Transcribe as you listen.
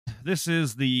This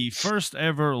is the first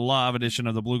ever live edition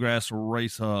of the Bluegrass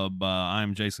Race Hub.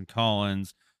 I'm Jason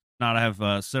Collins. Now I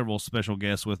have several special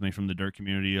guests with me from the dirt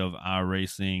community of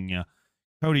iRacing.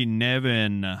 Cody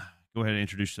Nevin, go ahead and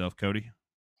introduce yourself, Cody.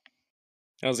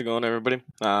 How's it going, everybody?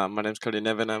 My name's Cody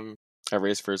Nevin. I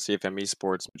race for CFM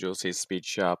Esports, Jewel C Speed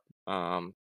Shop,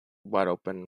 wide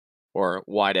open or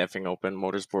wide effing open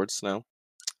motorsports now.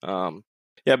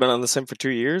 I've been on the sim for 2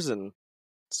 years, and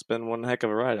it's been one heck of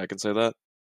a ride. I can say that.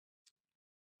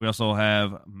 We also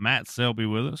have Matt Selby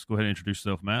with us. Go ahead and introduce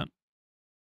yourself, Matt.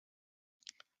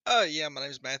 My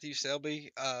name's Matthew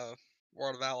Selby,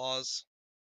 World of Outlaws,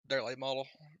 Dirt Late Model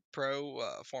Pro,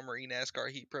 former eNASCAR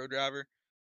Heat Pro driver,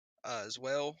 as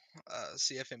well,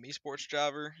 CFM Esports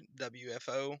driver,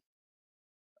 WFO.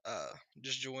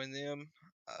 Just joined them.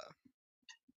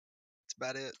 That's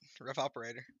about it. Rough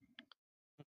operator.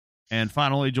 And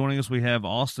finally, joining us, we have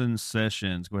Austin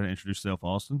Sessions. Go ahead and introduce yourself,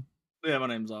 Austin. Yeah, my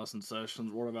name's Austin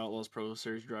Sessions, World of Outlaws Pro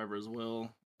Series driver as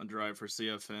well. I drive for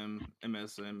CFM,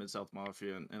 MSM, Mid South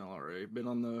Mafia, and NLRA. Been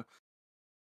on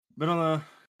the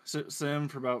sim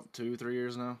for about 2-3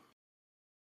 years now.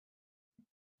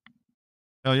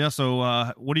 Oh yeah.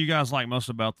 So, what do you guys like most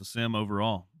about the sim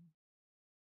overall?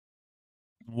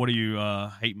 What do you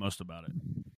hate most about it?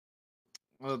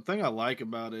 Well, the thing I like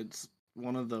about it's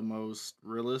one of the most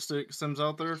realistic sims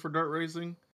out there for dirt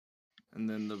racing, and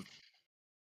then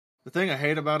the thing I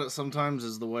hate about it sometimes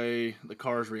is the way the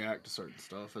cars react to certain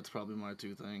stuff. That's probably my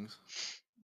two things.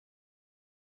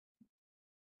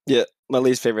 Yeah, my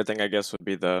least favorite thing, I guess, would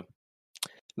be the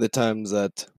times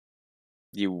that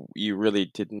you really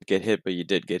didn't get hit, but you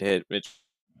did get hit. It's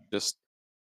just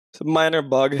a minor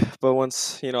bug, but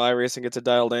once iRacing gets it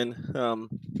dialed in, I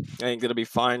think it'll be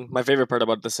fine. My favorite part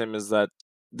about the sim is that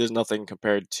there's nothing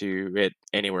compared to it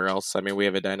anywhere else. I mean, we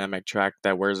have a dynamic track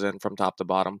that wears in from top to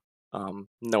bottom.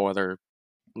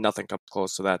 Nothing comes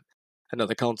close to that. I know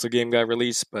the console game got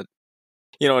released, but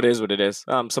it is what it is.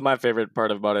 So my favorite part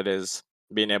about it is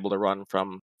being able to run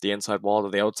from the inside wall to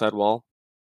the outside wall,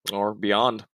 or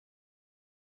beyond.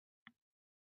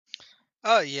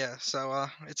 So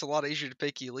it's a lot easier to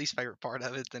pick your least favorite part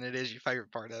of it than it is your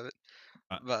favorite part of it.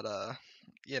 But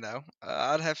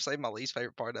I'd have to say my least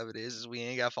favorite part of it is we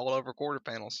ain't got fold over quarter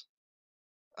panels.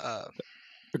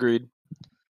 Agreed.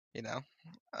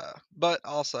 But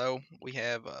also we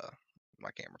have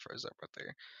my camera froze up right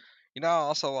there. I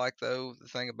also like though the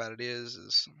thing about it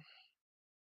is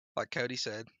like Cody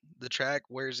said, the track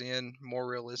wears in more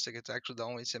realistic. It's actually the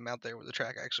only sim out there where the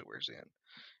track actually wears in.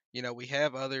 We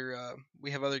have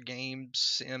other games,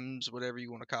 sims, whatever you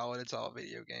want to call it. It's all a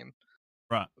video game,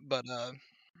 right? But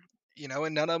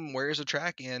and none of them wears a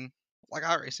track in like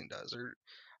iRacing does. Or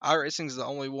iRacing is the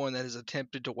only one that has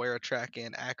attempted to wear a track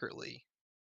in accurately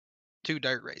to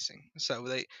dirt racing. So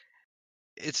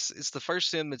it's the first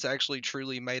sim that's actually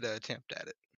truly made an attempt at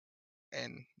it,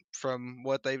 and from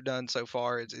what they've done so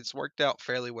far, it's worked out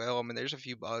fairly well. I mean, there's a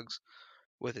few bugs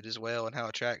with it as well, and how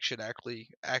a track should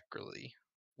accurately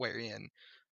wear in.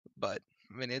 But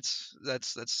I mean, that's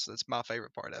my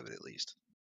favorite part of it, at least.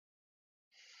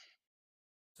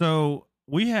 So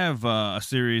we have a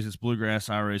series, it's Bluegrass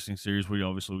iRacing series. We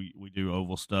do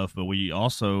oval stuff, but we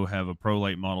also have a pro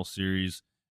late model series.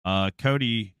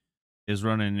 Cody is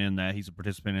running in that. He's a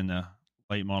participant in the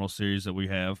late model series that we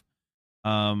have.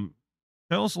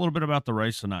 Tell us a little bit about the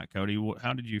race tonight, Cody.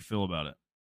 How did you feel about it?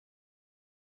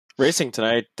 Racing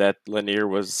tonight at Lanier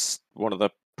was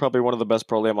probably one of the best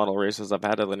pro late model races I've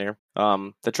had at Lanier.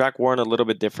 The track worn a little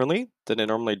bit differently than it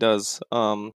normally does.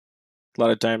 A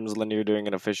lot of times Lanier doing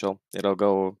an official, it'll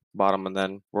go bottom and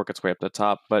then work its way up the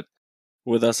top. But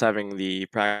with us having the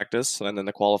practice and then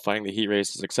the qualifying, the heat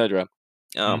races, etc.,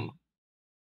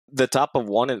 the top of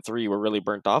 1 and 3 were really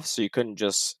burnt off, so you couldn't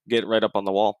just get right up on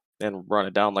the wall and run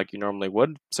it down like you normally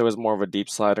would. So it was more of a deep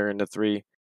slider into 3.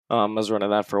 I was running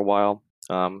that for a while.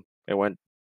 It went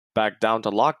back down to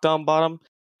lockdown bottom,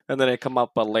 and then it come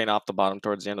up a lane off the bottom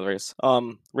towards the end of the race.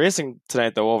 Racing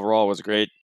tonight, though, overall was great.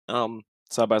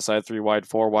 Side by side, 3 wide,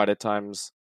 4 wide at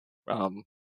times.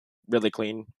 Really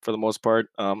clean for the most part.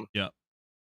 Yeah.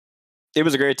 It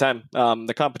was a great time.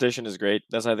 The competition is great.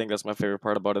 I think that's my favorite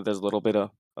part about it. There's a little bit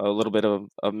of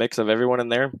a mix of everyone in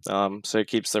there. So it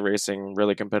keeps the racing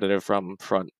really competitive from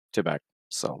front to back.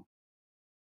 So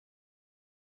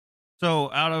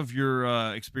out of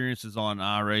your experiences on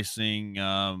iRacing,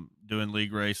 doing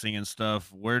league racing and stuff,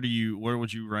 where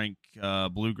would you rank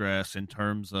Bluegrass in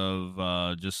terms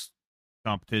of just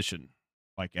competition?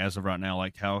 Like as of right now,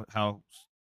 like how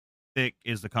thick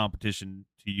is the competition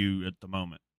to you at the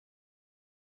moment?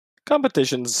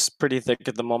 Competition's pretty thick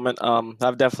at the moment.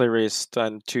 I've definitely raced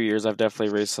in 2 years. I've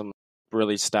definitely raced some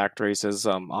really stacked races.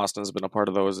 Austin's been a part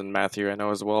of those, and Matthew I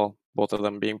know as well. Both of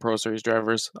them being Pro Series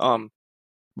drivers.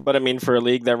 But I mean, for a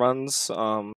league that runs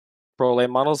pro late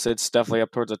models, it's definitely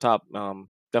up towards the top.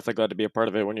 Definitely glad to be a part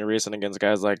of it when you're racing against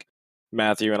guys like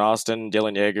Matthew and Austin,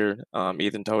 Dylan Yeager,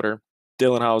 Ethan Toter,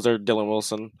 Dylan Hauser, Dylan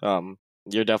Wilson.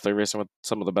 You're definitely racing with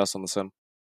some of the best on the sim.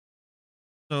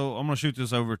 So I'm gonna shoot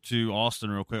this over to Austin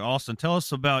real quick. Austin, tell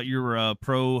us about your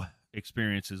pro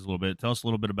experiences a little bit. Tell us a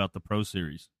little bit about the Pro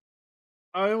Series.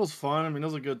 It was fun. I mean, it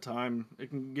was a good time. It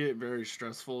can get very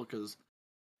stressful because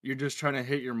you're just trying to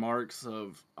hit your marks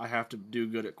of I have to do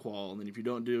good at qual, and then if you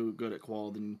don't do good at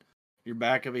qual, then you're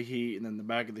back of a heat, and then the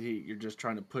back of the heat, you're just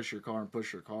trying to push your car and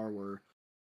push your car where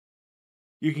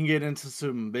you can get into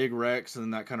some big wrecks,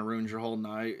 and that kind of ruins your whole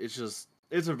night.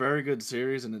 It's a very good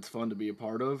series, and it's fun to be a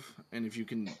part of. And if you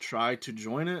can try to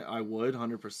join it, I would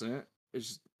 100%.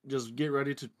 It's just get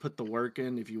ready to put the work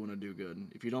in if you want to do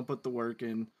good. If you don't put the work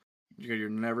in, you're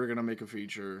never gonna make a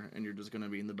feature, and you're just gonna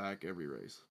be in the back every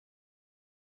race.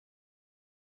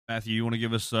 Matthew, you want to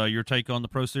give us your take on the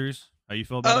Pro Series? How you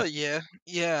feel about Oh it?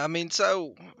 yeah. I mean,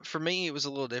 so for me, it was a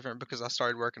little different because I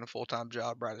started working a full-time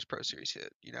job right as Pro Series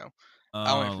hit.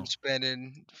 I went from Oh,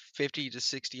 spending 50 to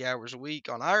 60 hours a week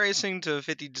on iRacing to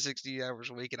 50 to 60 hours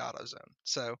a week in AutoZone.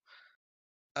 So,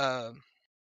 um,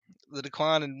 the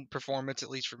decline in performance, at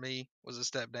least for me, was a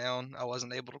step down. I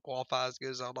wasn't able to qualify as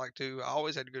good as I'd like to. I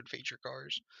always had good feature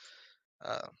cars.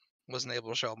 Uh, wasn't able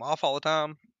to show them off all the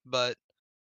time, but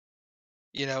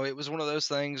it was one of those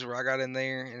things where I got in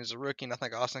there, and as a rookie, and I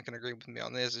think Austin can agree with me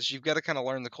on this, is you've got to kind of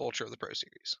learn the culture of the Pro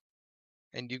Series.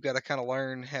 And you've got to kind of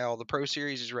learn how the Pro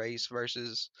Series is raced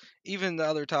versus even the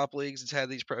other top leagues that's had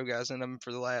these pro guys in them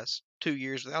for the last 2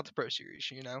 years without the Pro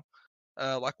Series.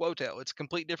 Like Wotel, it's a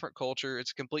complete different culture.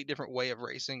 It's a complete different way of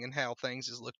racing and how things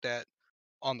is looked at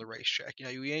on the racetrack.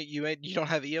 You don't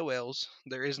have EOLs.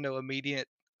 There is no immediate,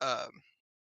 um,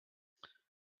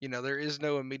 there is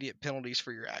no immediate penalties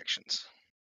for your actions.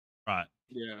 right.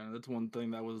 Yeah, that's one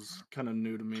thing that was kind of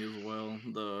new to me as well.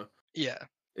 Yeah,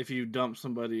 If you dump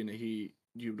somebody in a heat,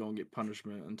 you don't get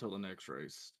punishment until the next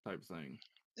race type thing.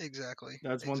 exactly,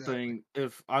 That's one exactly. thing.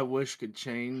 If I wish could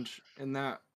change in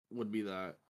that, would be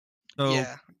that. So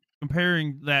Yeah,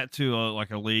 comparing that to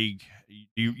like a league,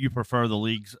 you prefer the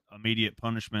league's immediate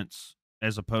punishments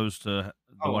as opposed to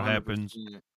Oh, what happens?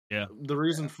 100%. Yeah. The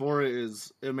reason yeah, for it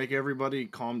is it make everybody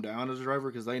calm down as a driver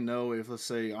because they know if, let's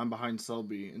say, I'm behind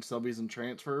Selby and Selby's in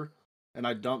transfer and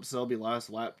I dump Selby last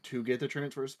lap to get the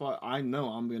transfer spot, I know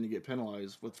I'm going to get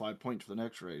penalized with 5 points for the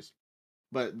next race.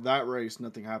 But that race,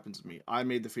 nothing happens to me. I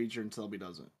made the feature and Selby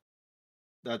doesn't.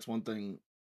 That's one thing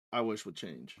I wish would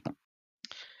change.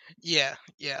 yeah.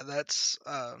 That's.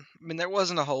 I mean, there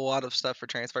wasn't a whole lot of stuff for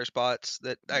transfer spots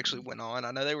that actually went on.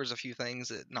 I know there was a few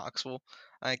things at Knoxville.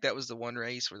 I think that was the one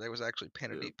race where there was actually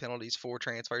Yep. penalties for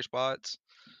transfer spots,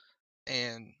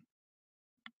 and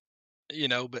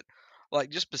but like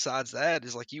just besides that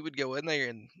is like you would go in there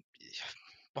and,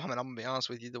 well, I mean, I'm gonna be honest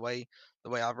with you, the way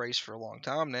I've raced for a long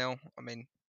time now. I mean,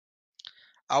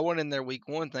 I went in there week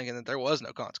one thinking that there was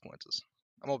no consequences.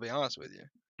 I'm gonna be honest with you,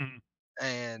 Mhm.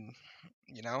 and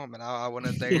I mean, I went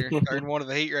in there turn one of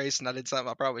the heat race and I did something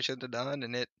I probably shouldn't have done,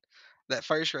 and that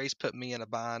first race put me in a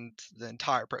bind the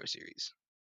entire Pro Series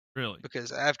Really?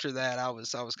 because after that I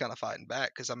was kind of fighting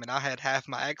back because I mean I had half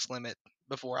my X limit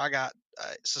before I got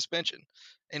suspension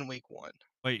in week one,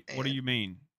 Wait, what do and you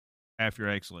mean? Half your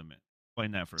X limit?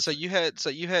 Explain that for a so second. you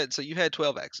had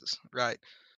 12 X's, right?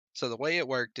 So the way it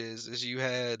worked is you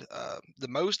had the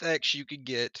most X you could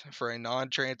get for a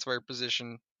non-transfer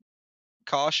position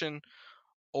caution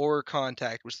or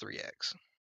contact was 3X,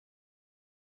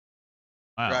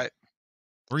 Wow. right?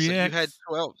 So you had 3X?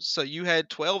 12. So you had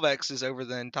 12 X's over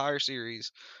the entire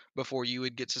series before you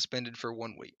would get suspended for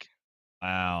 1 week.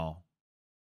 Wow.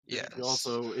 You Yes,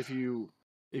 also, if you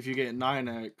get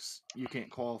 9x, you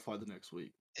can't qualify the next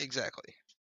week. exactly.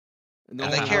 And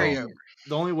And they carry over.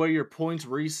 the only way your points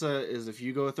reset is if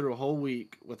you go through a whole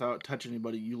week without touching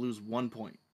anybody, you lose 1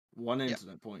 point, one Yep.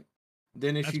 incident point.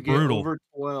 Then if That's you get brutal. over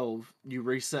 12, you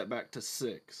reset back to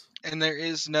 6. And there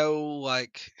is no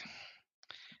like.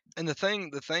 And the thing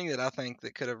that I think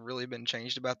that could have really been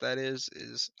changed about that is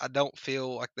I don't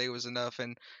feel like there was enough,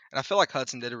 and I feel like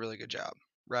Hudson did a really good job,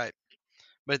 right?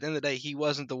 But at the end of the day, he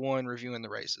wasn't the one reviewing the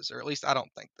races, or at least I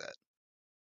don't think that.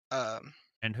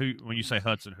 And who? When you say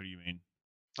Hudson, who do you mean?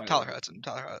 Tyler Tyler Hudson, Hudson.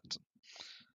 Tyler Hudson.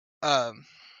 Um,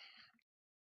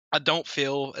 I don't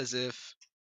feel as if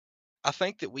I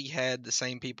think that we had the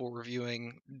same people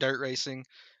reviewing dirt racing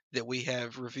that we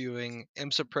have reviewing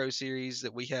IMSA Pro Series,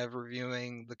 that we have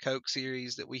reviewing the Coke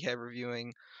Series, that we have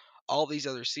reviewing all these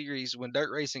other series when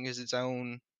dirt racing is its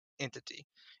own entity.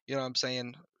 You know what I'm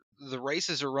saying? The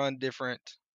races are run different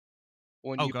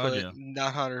when Oh you God, put yeah.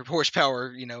 900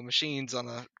 horsepower, machines on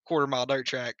a quarter-mile dirt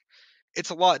track.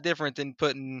 It's a lot different than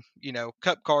putting,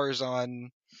 cup cars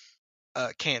on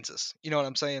Kansas. You know what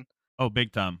I'm saying? Oh,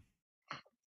 big time.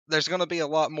 There's going to be a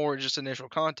lot more just initial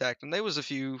contact, and there was a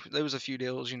few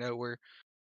deals, where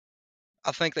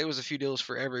I think there was a few deals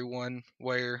for everyone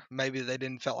where maybe they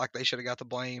didn't felt like they should have got the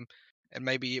blame, and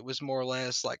maybe it was more or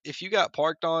less like if you got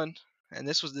parked on, and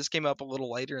this came up a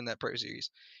little later in that Pro Series,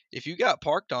 if you got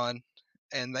parked on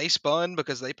and they spun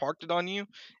because they parked it on you,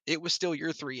 it was still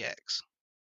your 3X.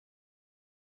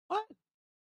 What?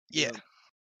 Yeah, Yep.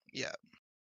 yeah,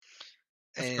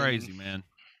 That's and crazy, man.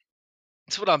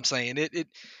 that's what I'm saying. It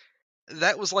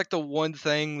that was like the one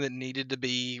thing that needed to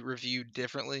be reviewed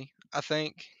differently, I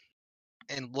think,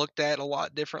 and looked at a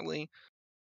lot differently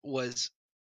was,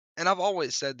 and I've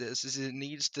always said this, is it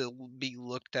needs to be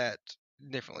looked at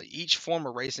differently. Each form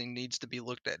of racing needs to be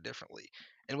looked at differently.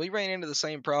 And we ran into the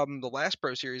same problem the last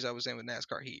Pro Series I was in with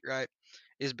NASCAR Heat, right?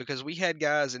 Is because we had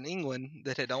guys in England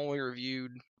that had only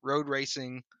reviewed road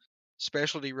racing,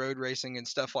 specialty road racing, and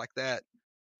stuff like that,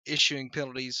 issuing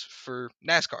penalties for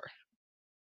NASCAR.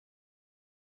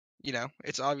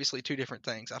 It's obviously two different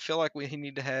things. I feel like we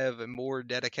need to have a more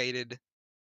dedicated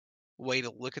way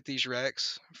to look at these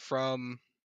wrecks from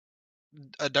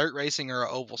a dirt racing or an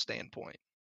oval standpoint.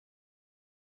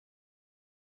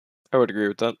 I would agree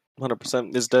with that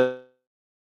 100%. It's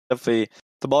definitely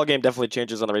the ball game definitely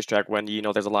changes on the racetrack when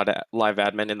there's a lot of live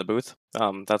admin in the booth.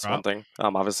 That's one Right. thing.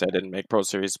 Obviously I didn't make Pro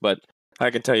Series, but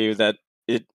I can tell you that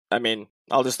it. I mean,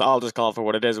 I'll just call it for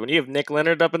what it is. When you have Nick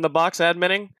Leonard up in the box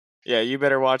adminning, yeah, you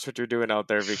better watch what you're doing out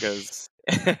there because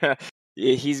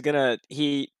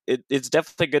it's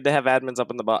definitely good to have admins up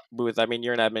in the booth. I mean,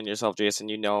 you're an admin yourself, Jason.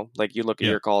 Like you look at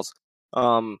Yeah. your calls.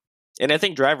 And I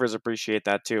think drivers appreciate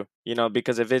that too.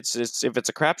 Because if it's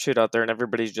a crapshoot out there and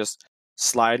everybody's just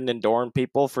sliding and dooring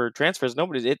people for transfers,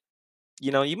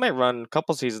 you might run a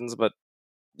couple seasons, but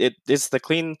it's the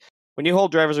clean when you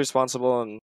hold drivers responsible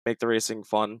and make the racing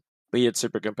fun, be it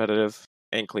super competitive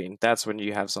and clean. That's when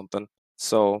you have something.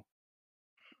 So you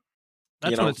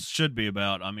That's what know, it should be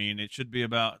about. I mean, it should be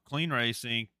about clean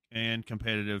racing and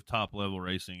competitive top level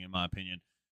racing, in my opinion.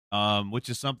 Which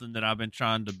is something that I've been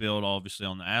trying to build, obviously,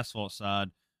 on the asphalt side.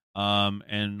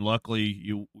 And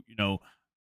luckily,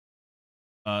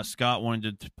 Scott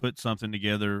wanted to put something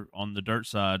together on the dirt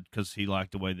side because he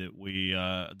liked the way that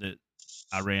that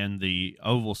I ran the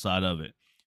oval side of it.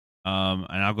 And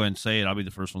I'll go ahead and say it. I'll be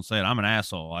the first one to say it. I'm an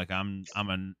asshole. Like I'm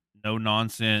a no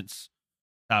nonsense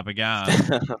type of guy.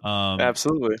 Um,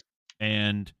 absolutely.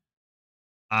 and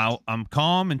I'm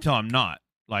calm until I'm not.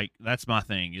 Like that's my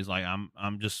thing. Is like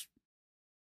I'm just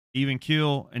even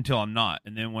keel until I'm not,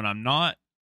 and then when I'm not,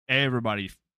 everybody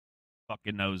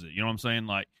fucking knows it. You know what I'm saying?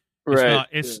 Like it's Right. not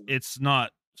it's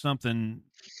not something.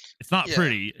 It's not Yeah.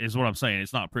 pretty, is what I'm saying.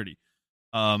 It's not pretty.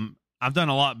 I've done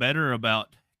a lot better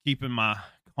about keeping my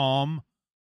calm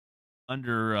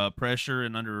under pressure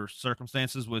and under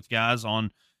circumstances with guys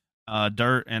on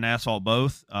dirt and asphalt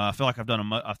both. I feel like I've done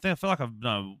I feel like I've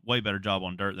done a way better job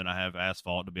on dirt than I have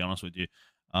asphalt. To be honest with you,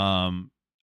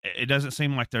 it doesn't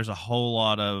seem like there's a whole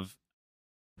lot of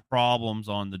problems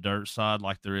on the dirt side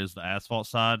like there is the asphalt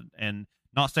side. And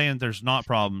not saying there's not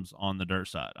problems on the dirt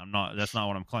side. I'm not. That's not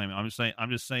what I'm claiming. I'm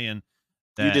just saying You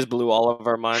that just blew all of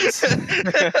our minds.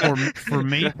 for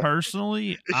me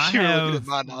personally, I You were looking at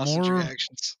have my hostage more.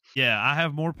 reactions. Yeah, I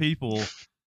have more people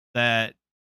that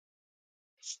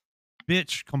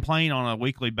bitch complain on a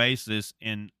weekly basis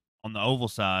and on the oval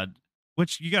side,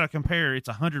 which you got to compare. It's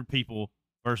 100 people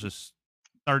versus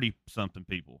 30 something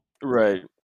people. Right.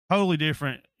 Totally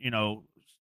different,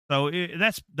 So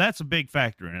that's a big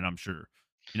factor in it. I'm sure.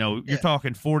 You're Yeah.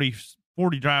 talking 40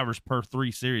 drivers per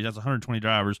 3 series. That's 120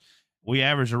 drivers. We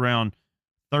average around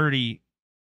 30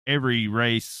 every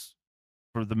race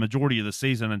for the majority of the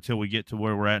season until we get to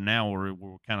where we're at now, where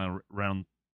we're kind of around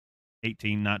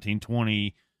 18, 19,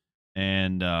 20.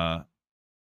 And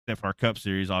except for our Cup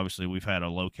Series, obviously we've had a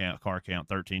low car count.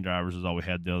 13 drivers is all we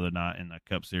had the other night in the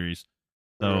Cup Series.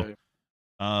 So,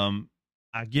 Right.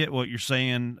 I get what you're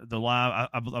saying. The live,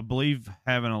 I believe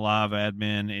having a live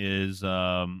admin is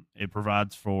it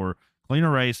provides for cleaner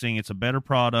racing. It's a better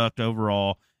product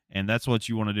overall, and that's what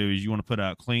you want to do. Is you want to put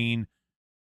out clean,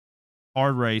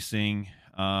 hard racing,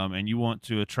 and you want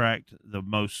to attract the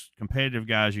most competitive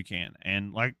guys you can.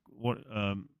 And like what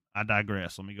I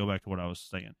digress. Let me go back to what I was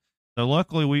saying. So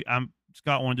luckily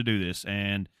Scott wanted to do this,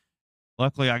 and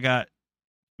luckily I got to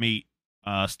meet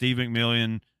Steve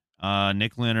McMillian,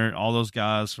 Nick Leonard, all those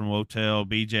guys from Wotel,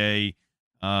 BJ,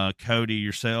 Cody,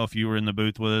 yourself, you were in the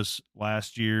booth with us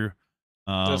last year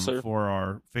Yes, sir. for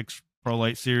our fixed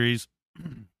prolate series,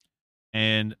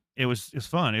 and it's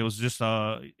fun. It was just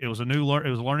it was a it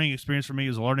was a learning experience for me. It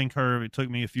was a learning curve. It took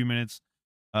me a few minutes,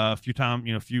 a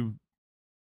few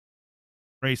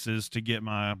races to get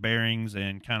my bearings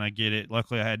and kind of get it.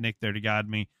 Luckily, I had Nick there to guide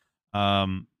me,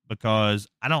 because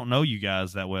I don't know you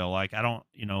guys that well. Like I don't,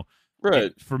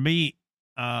 Right. for me,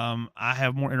 I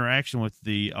have more interaction with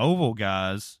the oval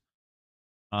guys,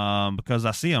 because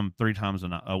I see them 3 times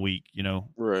a week.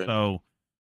 Right. So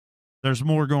there's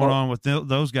more going Well, on with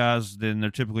those guys than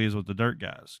there typically is with the dirt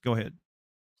guys. Go ahead.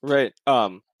 right.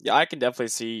 Yeah, I can definitely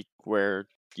see where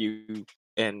you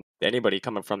and anybody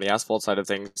coming from the asphalt side of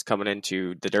things coming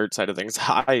into the dirt side of things.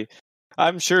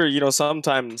 I'm sure,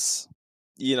 sometimes,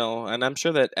 and I'm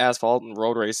sure that asphalt and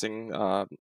road racing,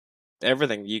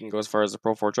 everything you can go as far as the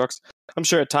Pro 4 trucks. I'm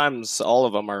sure at times all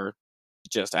of them are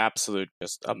just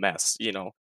just a mess.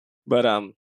 But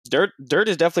dirt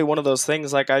is definitely one of those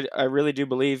things. Like I really do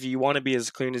believe you want to be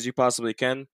as clean as you possibly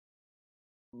can,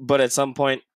 but at some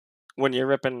point when you're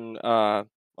ripping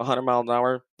 100 mile an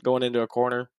hour going into a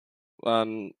corner,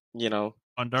 On three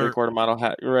dirt. quarter mile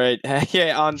right,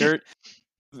 yeah, on dirt,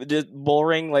 just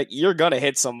bullring, like you're gonna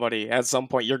hit somebody at some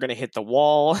point. You're gonna hit the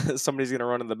wall. Somebody's gonna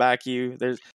run in the back of you.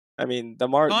 I mean, the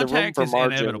room Contact for is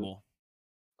margin. inevitable.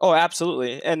 Oh,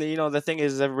 absolutely. And the thing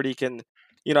is, everybody can,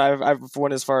 I've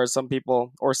went as far as some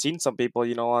people or seen some people,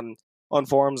 on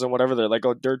forums and whatever. They're like,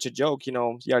 "Oh, dirt's a joke,"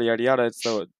 yada yada yada. It's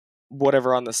the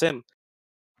whatever on the sim.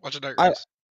 Watch a dirt I race.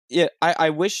 Yeah, I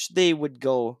wish they would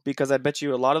go because I bet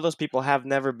you a lot of those people have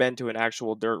never been to an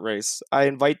actual dirt race. I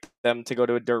invite them to go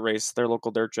to a dirt race, their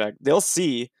local dirt track. They'll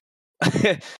see,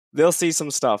 they'll see some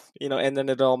stuff, and then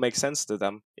it all makes sense to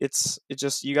them. It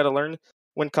just you got to learn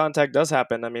when contact does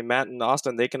happen. I mean, Matt and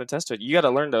Austin, they can attest to it. You got to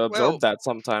learn to absorb Well, that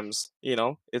sometimes.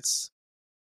 It's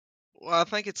I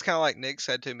think it's kind of like Nick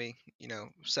said to me,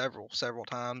 several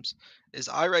times, is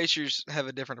iRacers have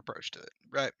a different approach to it,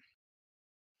 right?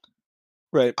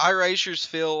 right. iRacers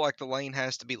feel like the lane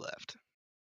has to be left,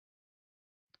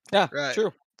 Yeah, right?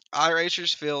 true.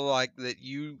 iRacers feel like that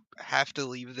you have to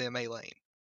leave them a lane.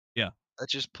 Yeah,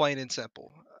 That's just plain and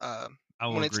simple. I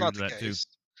will When it's agree not with the that too. case,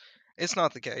 it's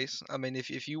not the case. I mean,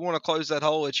 if you want to close that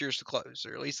hole, it's yours to close,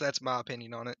 or at least that's my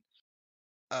opinion on it.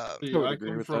 I See, would I agree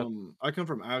come with that. from I come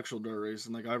from actual dirt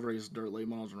racing. Like I've raced dirt late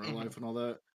models in real Mhm. life and all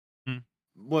that. Hmm.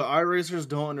 What iRacers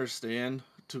don't understand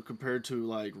to compare to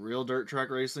like real dirt track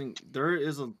racing, there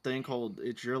is a thing called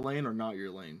it's your lane or not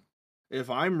your lane. If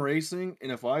I'm racing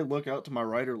and if I look out to my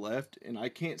right or left and I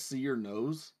can't see your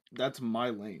nose, that's my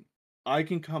lane. I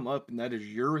can come up and that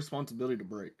is your responsibility to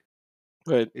brake.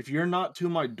 Right. If you're not to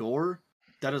my door,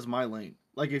 that is my lane.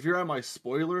 Like if you're at my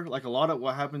spoiler, like a lot of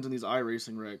what happens in these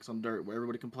iRacing wrecks on dirt where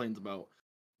everybody complains about,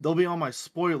 they'll be on my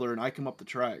spoiler and I come up the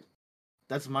track.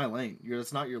 That's my lane.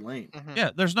 That's not your lane. Mhm.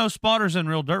 Yeah, there's no spotters in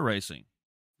real dirt racing.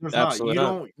 There's not. Absolutely You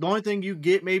not. don't. The only thing you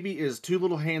get maybe is two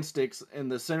little hand sticks in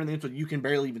the center of the infield. You can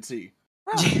barely even see.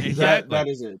 That Exactly. that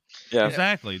is it. Yeah.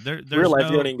 Exactly. Real There's life,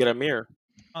 you don't no even get a mirror.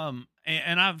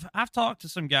 and I've talked to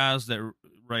some guys that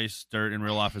race dirt in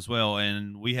real life as well,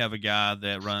 and we have a guy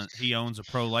that he owns a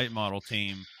pro late model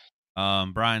team.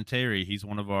 Brian Terry, he's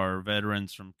one of our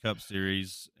veterans from Cup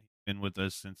Series. He's been with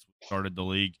us since we started the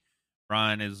league.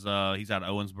 Brian is he's out of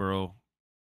Owensboro,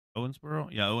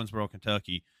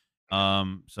 Kentucky.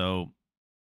 So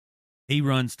he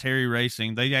runs Terry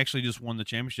Racing. They actually just won the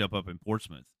championship up in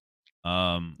Portsmouth.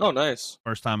 Oh, nice.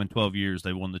 First time in 12 years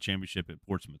they won the championship at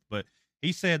Portsmouth. But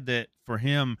he said that for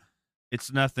him,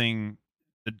 it's nothing.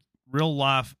 The real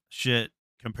life shit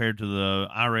compared to the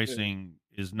Yeah. iRacing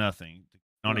is nothing,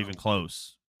 not even No.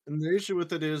 close. And the issue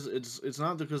with it is it's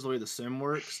not because the way the sim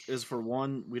works is for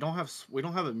one we don't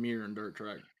have a mirror in dirt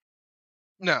track.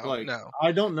 No, Like no.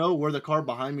 I don't know where the car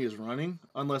behind me is running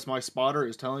unless my spotter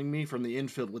is telling me from the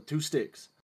infield with two sticks.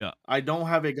 Yeah. I don't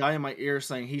have a guy in my ear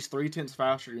saying he's 3/10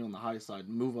 faster than you on the high side.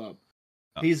 Move up.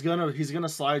 Yeah. He's gonna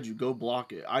slide you. Go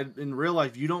block it. In real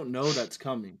life you don't know that's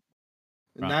coming.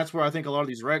 And Right. that's where I think a lot of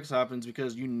these wrecks happens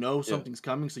because you know Yeah. something's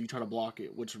coming, so you try to block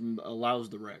it, which allows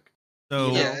the wreck.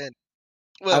 So Yeah, and,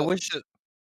 well, I wish. to-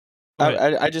 go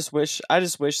ahead. I just wish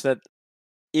that.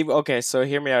 Even okay, so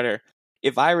hear me out here.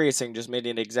 If iRacing just made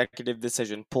an executive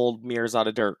decision, pulled mirrors out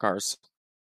of dirt cars,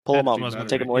 pull them That's out, what I was Better. gonna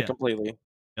take say. them away Yeah. completely.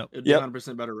 Yep. It'd be Yep.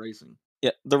 100% better racing.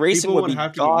 Yeah, the racing People would would be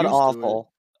have to get god used to it.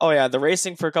 awful. Oh yeah, the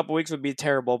racing for a couple weeks would be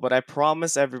terrible, but I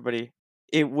promise everybody,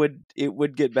 it would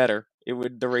get better.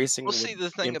 The racing well, see, would the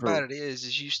thing improve. about it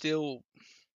is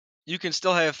you can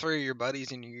still have three of your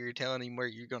buddies in your ear telling him where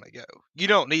you're gonna go. You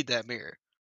don't need that mirror.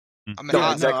 Mm. I mean, No, Yeah, no,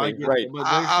 I exactly get right. that, but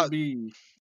there should be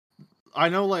I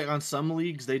know, like on some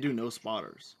leagues they do no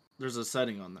spotters. There's a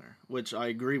setting on there, which I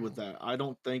agree with that. I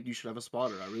don't think you should have a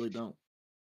spotter. I really don't.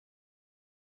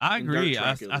 I In dirt agree.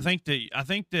 track, at I least.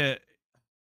 think that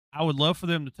I would love for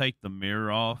them to take the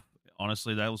mirror off.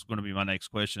 Honestly, that was going to be my next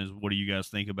question: is what do you guys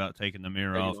think about taking the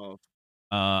mirror Take off? it off.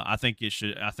 I think it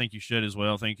should. I think you should as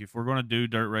well. I think if we're going to do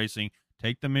dirt racing,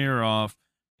 take the mirror off,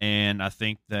 and I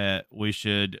think that we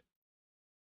should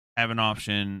have an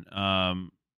option.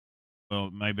 Well,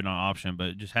 maybe not an option,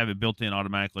 but just have it built in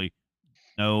automatically.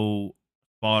 No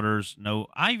spotters. No.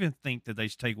 I even think that they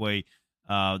should take away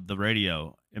the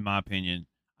radio. In my opinion,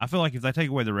 I feel like if they take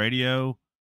away the radio,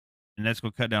 and that's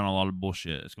going to cut down a lot of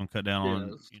bullshit. It's going to cut down on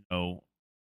Yes. a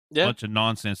Yeah. bunch of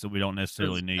nonsense that we don't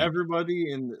necessarily Because need.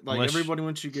 everybody and like Unless- everybody,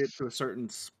 once you get to a certain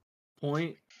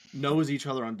point, knows each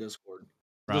other on Discord.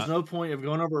 So there's Right. no point of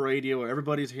going over radio where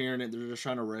everybody's hearing it. They're just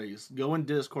trying to race. Go in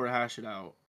Discord, hash it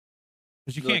out.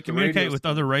 Because you Like, can't the communicate radio with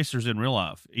stuff. other racers in real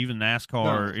life, even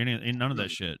NASCAR, No. any none of No. that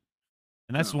shit.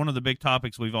 And that's No. one of the big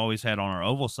topics we've always had on our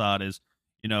oval side is,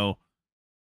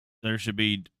 there should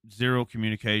be zero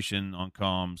communication on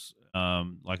comms.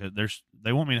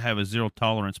 They want me to have a zero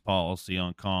tolerance policy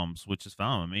on comms, which is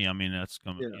fine with me. I mean, that's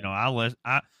coming. Yeah.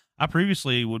 I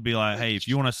previously would be like, hey, if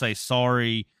you want to say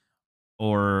sorry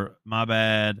or my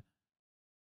bad,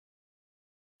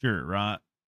 sure, right?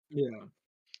 Yeah.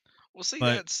 Well, see,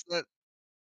 But-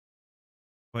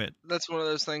 Go ahead. that's one of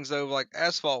those things though, like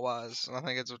asphalt wise, and I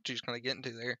think that's what you're kind of getting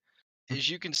to there, Mm. is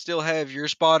you can still have your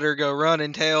spotter go run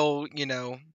and tell,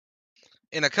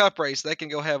 in a cup race, they can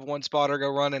go have one spotter go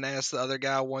run and ask the other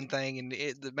guy one thing, and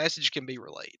the message can be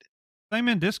relayed. Same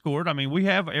in Discord. I mean, we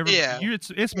have it's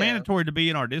Yeah. mandatory to be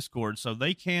in our Discord, so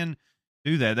they can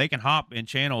do that. They can hop in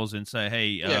channels and say, "Hey,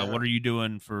 Yeah. what are you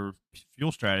doing for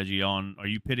fuel strategy? Are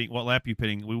you pitting? What lap are you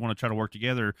pitting? We want to try to work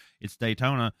together. It's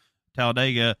Daytona,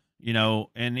 Talladega,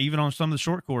 and even on some of the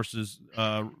short courses,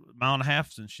 mile and a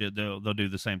halfs and shit, they'll do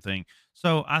the same thing.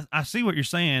 So I see what you're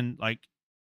saying. Like,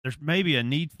 there's maybe a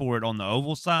need for it on the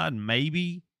oval side,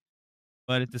 maybe,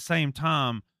 but at the same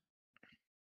time,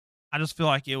 I just feel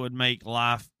like it would make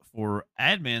life for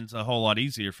admins a whole lot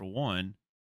easier. For one,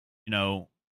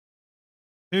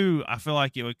 two, I feel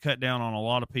like it would cut down on a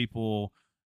lot of people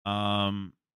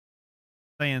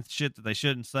saying shit that they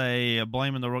shouldn't say,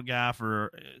 blaming the guy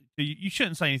for. You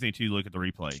shouldn't say anything till you look at the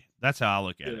replay. That's how I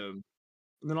look at it. And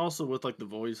then also with like the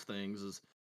voice things is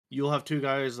you'll have two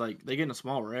guys like they get in a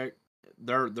small wreck.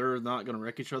 They're not gonna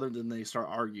wreck each other. Then they start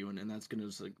arguing, and that's gonna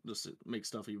just make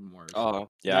stuff even worse. Oh,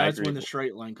 yeah, I That's agree. when the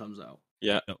straight line comes out.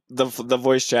 Yeah, Yep. the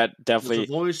voice chat There's definitely. a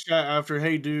voice chat after,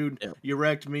 "Hey, dude, Yeah. you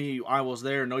wrecked me. I was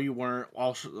there. No, you weren't.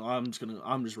 I'm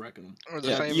just wrecking them." Or the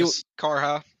Yeah, famous car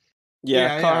high.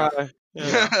 Yeah, Yeah, car yeah. high.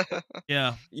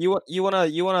 Yeah. Yeah, You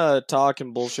wanna talk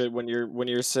and bullshit when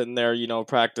you're sitting there,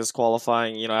 practice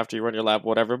qualifying, after you run your lap,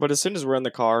 whatever. But as soon as we're in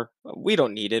the car, we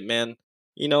don't need it, man.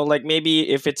 Like maybe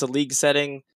if it's a league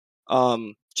setting,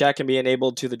 chat can be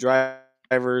enabled to the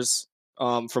drivers,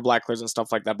 for black clears and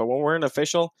stuff like that. But when we're in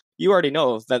official, you already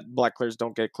know that black clears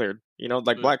don't get cleared.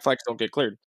 Like Yeah. black flags don't get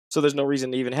cleared. So there's no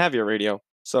reason to even have your radio.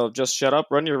 So just shut up,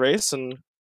 run your race, and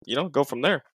go from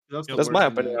there. That's the That's worst my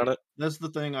thing opinion on it. That's the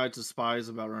thing I despise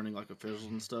about running like officials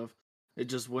and stuff. It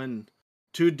just when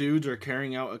two dudes are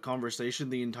carrying out a conversation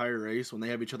the entire race when they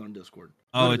have each other on Discord.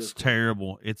 Go oh, to it's Discord.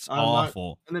 terrible. It's I'm not-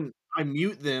 awful. And then I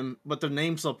mute them, but their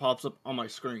name still pops up on my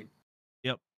screen.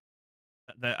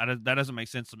 That doesn't make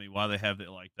sense to me. Why they have it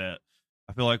like that?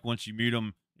 I feel like once you mute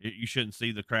them, you shouldn't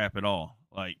see the crap at all.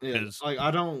 Like, Yeah, 'cause- like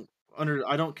I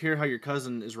don't care how your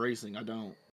cousin is racing. I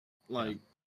don't like.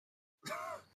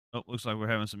 oh, looks like we're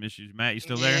having some issues. Matt, you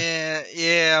still there?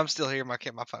 Yeah, I'm still here. My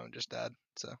phone just died,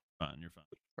 so Fine, you're fine.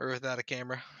 we're without a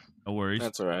camera. No worries.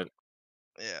 That's all right.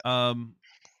 Yeah.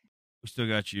 We still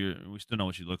got you. We still know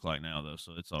what you look like now, though,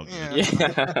 so it's all good.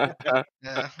 Yeah. Yeah.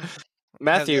 Yeah.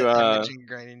 Matthew, Have that image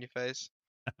ingrained in your face.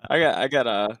 I got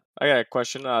a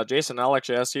question. Jason, I'll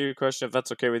actually ask you a question if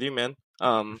that's okay with you, man.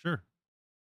 For sure.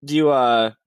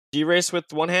 Do you race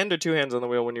with one hand or two hands on the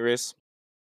wheel when you race?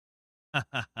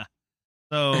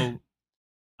 So,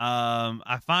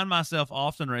 I find myself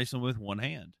often racing with one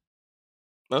hand.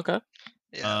 Okay.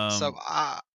 Yeah. So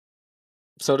Um,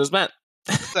 So does Matt.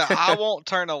 I won't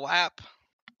turn a lap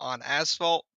on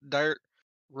asphalt, dirt,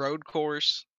 road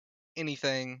course,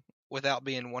 anything without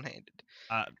being one-handed.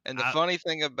 And the funny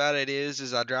thing about it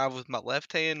is I drive with my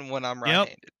left hand when I'm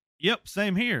right-handed. Yep,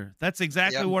 same here. That's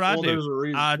exactly Yep. what I Well, do. there's a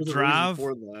reason. I there's a drive-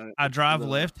 reason for that. I drive The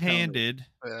left-handed.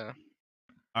 Yeah.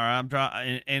 All right, I'm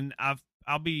driving, and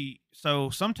I'll be so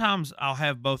sometimes I'll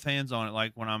have both hands on it,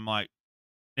 like when I'm like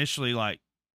initially like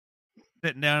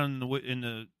sitting down in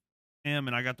the sim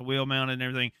and I got the wheel mounted and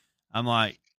everything. I'm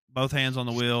like both hands on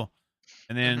the wheel,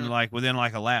 and then like within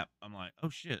like a lap, I'm like, oh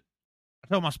shit. I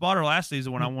told my spotter last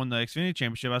season when I won the Xfinity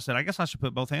Championship, I said, I guess I should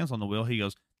put both hands on the wheel. He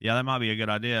goes, yeah, that might be a good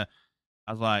idea.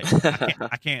 I was like,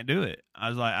 I can't do it. I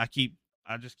was like,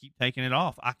 I just keep taking it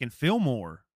off. I can feel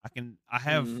more.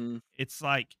 It's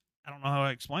like, I don't know how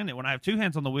to explain it. When I have two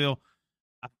hands on the wheel,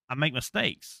 I make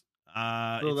mistakes.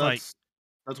 Well, It's like,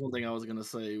 that's one thing I was gonna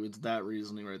say. It's that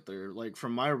reasoning right there. Like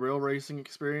from my real racing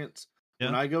experience,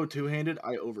 when yeah, I go two-handed,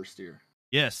 I oversteer.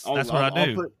 yes, that's what I I'll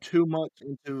do. put too much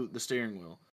into the steering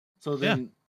wheel. So Yeah. then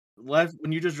left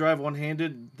when you just drive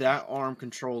one-handed, that arm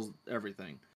controls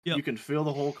everything. Yep. You can feel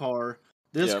the whole car.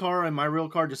 This Yep. car and my real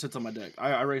car just sits on my deck.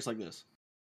 I race like this.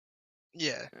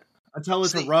 Yeah. Until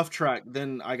it's a rough track,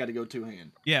 then I got to go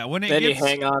two-hand. Yeah, when it Then gets you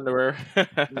hang on to her.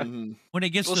 Mhm. when it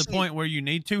gets Well, to the see- point where you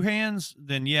need two hands,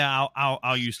 then yeah,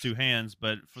 I'll use two hands.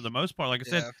 But for the most part, like I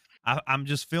said, I'm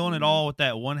just feeling it all with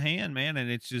that one hand, man, and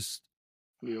it's just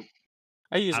Yep.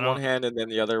 I use I one don't- hand, and then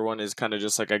the other one is kind of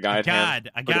just like a guide a hand.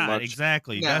 guide, pretty much.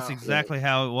 exactly. That's No. exactly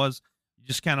how it was.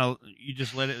 You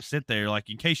just let it sit there, like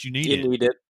in case you need You it. need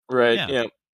it, right? Yeah. Yeah.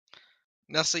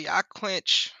 Now, see, I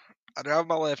clinch. I drive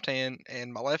my left hand,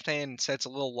 and my left hand sets a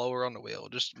little lower on the wheel,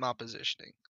 just my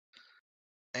positioning.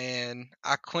 And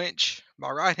I clinch my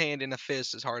right hand in a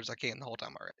fist as hard as I can the whole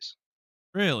time I race.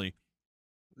 Really?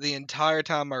 The entire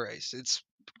time I race, it's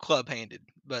club-handed.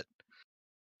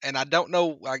 And I don't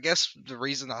know. I guess the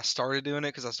reason I started doing it,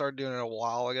 because I started doing it a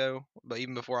while ago, but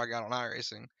even before I got on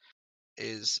iRacing,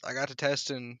 is I got to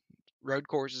testing road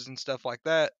courses and stuff like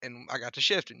that, and I got to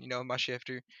shifting, my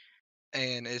shifter.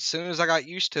 And as soon as I got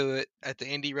used to it at the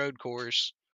Indy road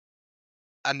course,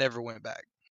 I never went back.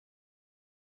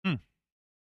 Hmm.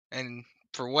 And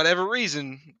for whatever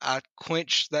reason, I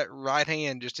clenched that right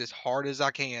hand just as hard as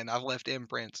I can. I've left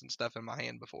imprints and stuff in my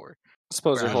hand before, I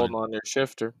suppose Where you're I- holding on your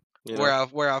shifter. You know?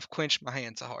 where I've clenched my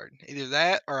hand so hard. Either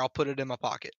that or I'll put it in my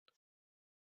pocket.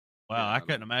 Wow, Yeah, I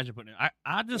couldn't imagine putting it.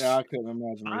 I just Yeah, I couldn't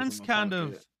imagine mine's racing my kind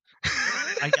pocket.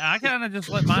 of I kind of just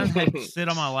let mine sit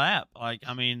on my lap. Like,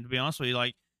 I mean, to be honest with you,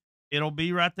 like it'll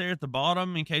be right there at the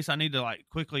bottom in case I need to like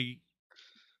quickly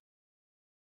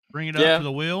bring it up Yeah. to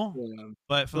the wheel. Yeah.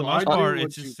 But for the So most I do part, what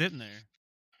it's just sitting there.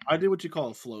 I do what you call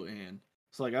a float hand.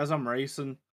 So like as I'm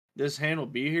racing, this hand will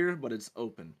be here, but it's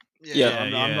open. Yeah. So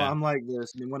Yeah. I'm like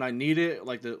this, and when I need it,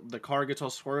 like the car gets all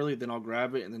swirly, then I'll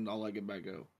grab it and then I'll let it back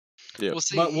go. Yeah. Well,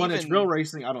 see, But when it's even- real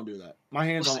racing, I don't do that. My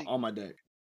hands Well, see- on my deck.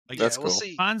 Like, That's well, cool.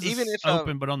 see, mine's even is if I,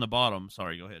 open, but on the bottom.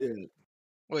 Sorry, go ahead. Yeah.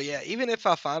 well, yeah, even if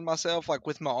I find myself like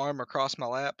with my arm across my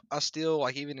lap, I still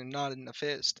like even in not in the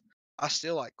fist, I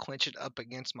still like clench it up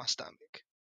against my stomach,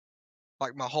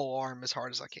 like my whole arm as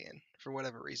hard as I can for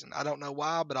whatever reason. I don't know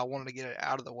why, but I wanted to get it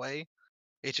out of the way.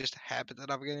 It's just a habit that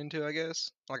I've gotten into, I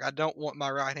guess. Like I don't want my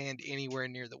right hand anywhere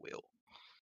near the wheel.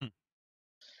 Hmm.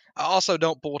 I also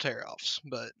don't pull tear offs,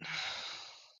 but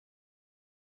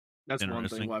That's one thing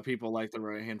Interesting. why people like the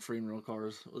right hand free in real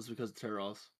cars was because of tear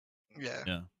offs. yeah.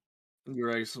 Yeah.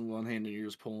 You're racing one hand and you're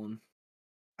just pulling.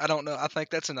 I don't know. I think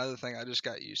that's another thing I just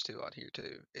got used to out here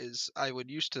too. Is I would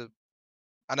used to.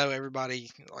 I know everybody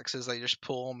like says they just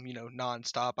pull them,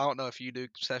 nonstop. I don't know if you do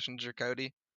sessions or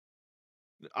Cody.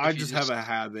 I If you just have a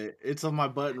habit. It's on my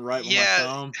button right with Yeah, my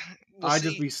thumb. Well, I see,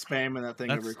 just be spamming that thing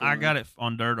every That's corner. I got it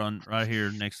on dirt on right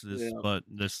here next to this Yeah. but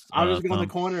this I just go in the thumb.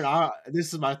 corner and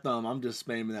this is my thumb. I'm just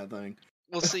spamming that thing.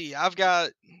 Well, see, I've got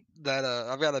that.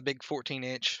 I've got a big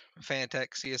 14-inch Fantech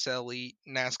CSL Elite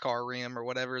NASCAR rim or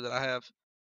whatever that I have.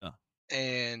 Yeah.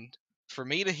 And for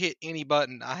me to hit any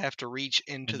button, I have to reach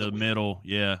into In the the wheel. middle.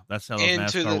 Yeah, that's how those Into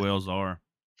NASCAR the- wheels are.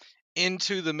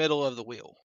 Into the middle of the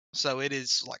wheel. So it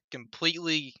is like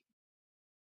completely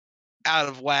out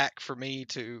of whack for me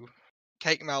to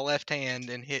take my left hand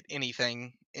and hit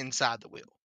anything inside the wheel.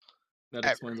 That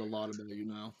Ever. explains a lot about you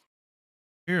now.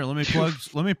 Here, let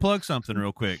me plug something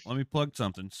real quick. Let me plug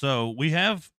something. So we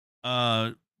have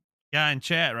a guy in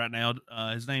chat right now.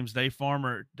 His name's Dave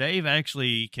Farmer. Dave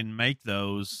actually can make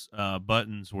those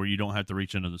buttons where you don't have to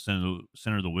reach into the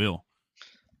center of the wheel.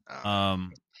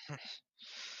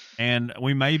 And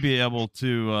we may be able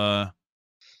to.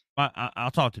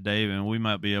 I'll talk to Dave, and we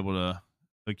might be able to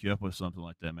hook you up with something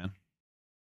like that, man.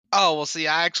 Oh, well, see,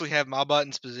 I actually have my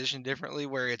buttons positioned differently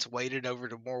where it's weighted over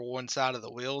to more one side of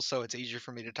the wheel, so it's easier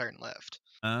for me to turn left.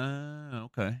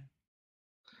 Okay.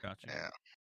 Gotcha. Yeah.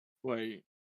 Wait.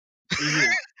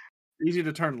 Easy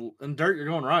to turn. In dirt, you're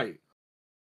going right.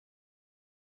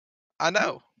 I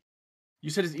know. You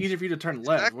said it's easier for you to turn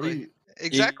left. What are Exactly. you?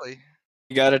 Exactly.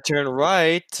 You got to turn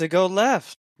right to go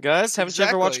left. Guys, haven't you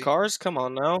ever watched Exactly. Cars? Come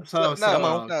on now. So,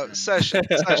 no, okay.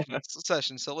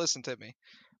 session. So listen to me.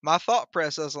 My thought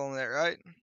process on that, right?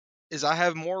 is I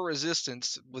have more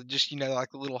resistance with just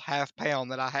like the little half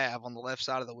pound that I have on the left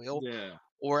side of the wheel, Yeah.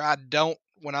 or I don't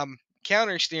when I'm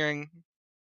counter steering.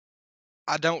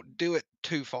 I don't do it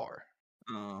too far.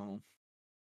 Oh.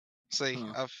 See,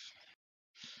 Huh.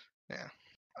 yeah,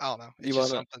 I don't know. It's You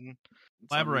just wanna? something. Something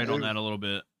to Elaborate on do. that a little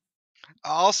bit. I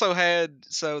also had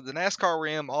the NASCAR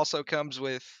rim also comes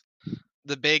with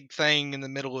the big thing in the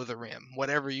middle of the rim,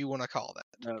 whatever you want to call that.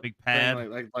 That Big thing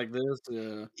pad. like this.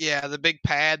 Yeah. Yeah, the big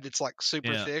pad that's like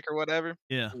super Yeah. thick or whatever.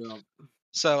 Yeah. Yeah.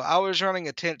 So I was running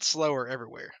a tenth slower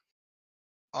everywhere.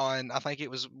 I think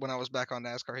it was when I was back on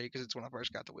NASCAR heat because it's when I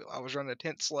first got the wheel. I was running a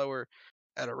tenth slower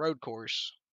at a road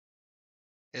course.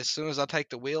 As soon as I take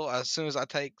the wheel, as soon as I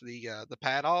take the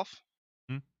pad off,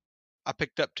 Hmm? I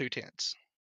picked up 2/10.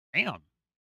 Damn.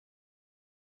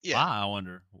 Yeah, Why? I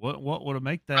wonder what would have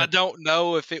make I that. don't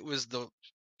know if it was the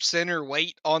center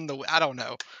weight on the. I don't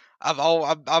know.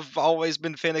 I've always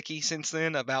been finicky since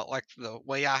then about like the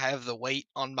way I have the weight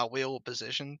on my wheel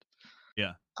positioned.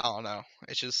 Yeah. I don't know.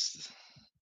 It's just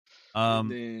And Um.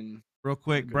 then Real I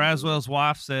quick, couldn't do Braswell's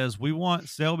wife says we want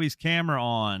Selby's camera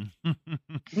on. well,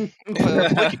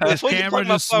 if His we could camera put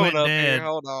my just phone went up here, dead.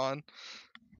 hold on.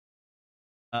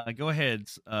 Go ahead,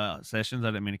 Sessions. I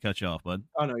didn't mean to cut you off, bud.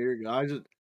 Oh no, you're good. I just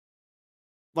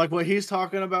like what he's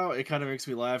talking about. It kind of makes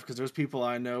me laugh because there's people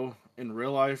I know in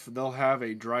real life. They'll have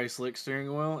a dry slick steering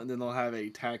wheel and then they'll have a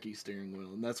tacky steering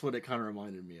wheel, and that's what it kind of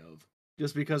reminded me of.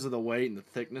 Just because of the weight and the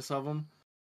thickness of them,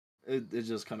 it's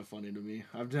just kind of funny to me.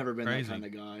 I've never been Crazy. that kind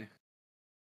of guy.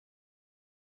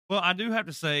 Well, I do have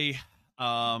to say,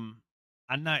 I'm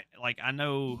not like I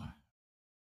know.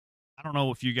 I don't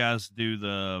know if you guys do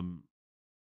the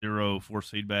zero force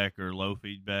feedback or low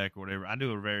feedback or whatever. I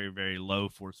do a very very low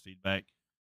force feedback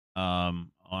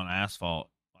on asphalt.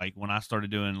 Like when I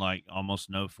started doing like almost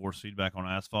no force feedback on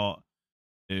asphalt,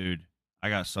 dude, I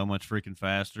got so much freaking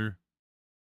faster.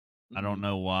 I don't Mhm.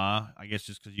 know why. I guess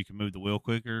just because you can move the wheel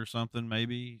quicker or something.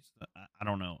 Maybe I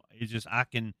don't know. It's just I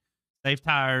can save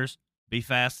tires, be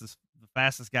fastest, the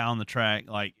fastest guy on the track,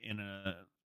 like in a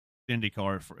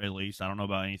IndyCar for at least. I don't know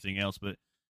about anything else, but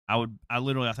I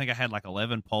literally, I think I had like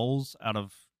 11 poles out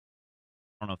of.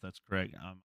 I don't know if that's correct.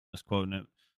 I'm misquoting it,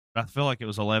 but I feel like it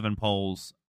was 11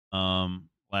 poles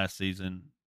last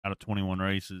season out of 21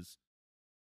 races.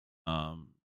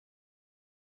 Um,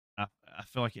 I I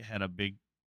feel like it had a big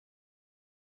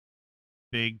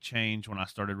change when I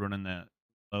started running that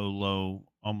low,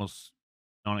 almost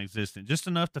non-existent, just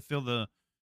enough to feel the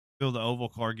oval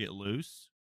car get loose,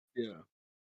 Yeah.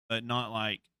 but not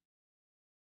like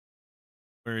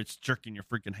where it's jerking your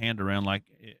freaking hand around like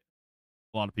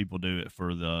a lot of people do it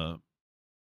for the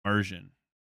immersion.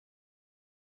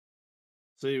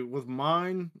 See, with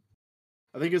mine,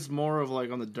 I think it's more of like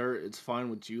on the dirt. It's fine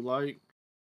what you like.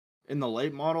 In the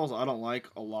late models, I don't like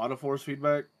a lot of force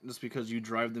feedback just because you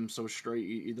drive them so straight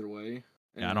either way.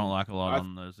 Yeah, I don't And like a lot I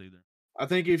on those either. I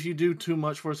think if you do too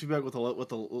much force feedback with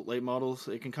the late models,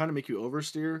 it can kind of make you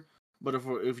oversteer. But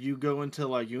if you go into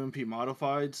like UMP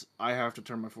modifieds, I have to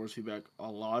turn my force feedback a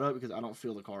lot up because I don't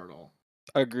feel the car at all.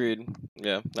 Agreed.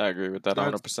 Yeah, I agree with that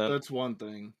That's 100%. that's one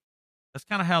thing. That's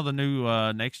kind of how the new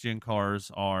next gen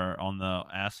cars are on the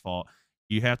asphalt.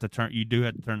 You do have to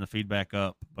turn the feedback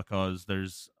up because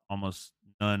there's almost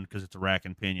none because it's a rack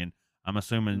and pinion. I'm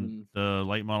assuming Mm, the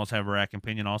late models have a rack and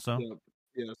pinion also. yep.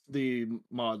 Yes. The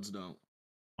mods don't.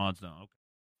 Mods don't. Okay.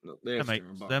 No, they have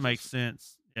steering That makes boxes.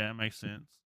 sense. Yeah, it makes sense.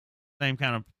 Same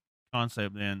kind of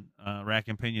concept then. Rack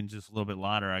and pinion just a little bit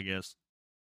lighter, I guess.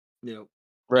 Yep.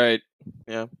 Right.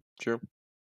 Yeah, true.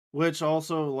 Which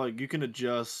also like you can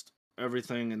adjust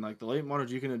everything in like the late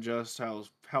models. You can adjust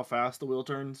how fast the wheel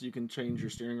turns. You can change your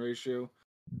steering ratio,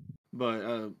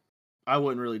 but I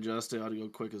wouldn't really adjust it. I'd go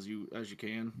quick as you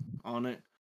can on it.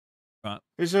 Right.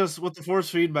 It's just with the force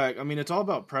feedback. I mean, it's all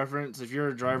about preference. If you're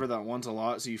a driver that wants a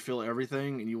lot, so you feel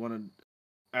everything, and you want to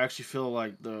actually feel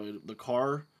like the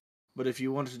car, but if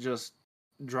you wanted to just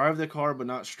drive the car but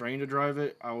not strain to drive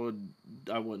it, I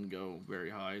wouldn't go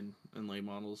very high in late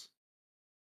models.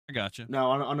 I got you. Now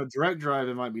on a direct drive,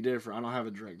 it might be different. I don't have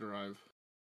a direct drive.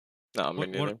 No, me What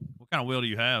neither. what kind of wheel do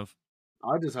you have?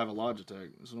 I just have a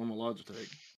Logitech. It's a normal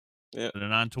Logitech Yeah, The same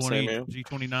 920 here.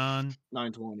 G29.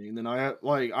 920, and then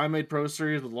I made Pro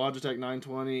Series with Logitech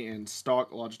 920 and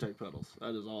stock Logitech pedals.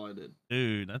 That is all I did.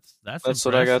 Dude, that's That's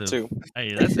what I got impressive. too.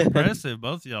 Hey, that's impressive,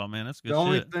 both of y'all, man. That's good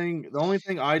shit. The only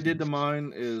thing I did to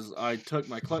mine is I took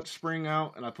my clutch spring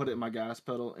out and I put it in my gas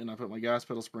pedal, and I put my gas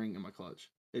pedal spring in my clutch.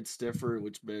 It's stiffer,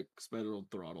 which makes better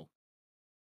throttle.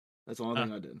 That's the only Uh,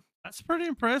 thing I did. that's pretty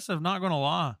impressive. Not gonna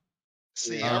lie.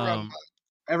 See, Yeah. Um,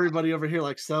 everybody over here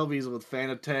like Selby's with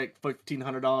Fanatec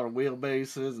 $1,500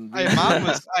 wheelbases and Hey, mine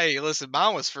was. Hey, listen,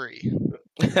 mine was free.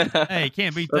 Hey,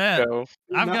 can't beat Let's that. go.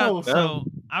 I've got No.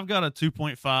 I've got a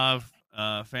 2.5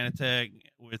 Fanatec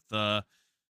with the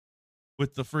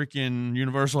freaking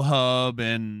universal hub,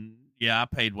 and yeah, I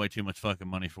paid way too much fucking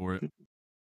money for it.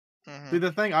 See,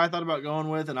 the thing I thought about going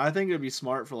with, and I think it'd be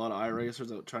smart for a lot of iRacers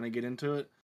that are trying to get into it,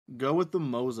 go with the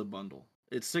Moza bundle.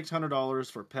 It's $600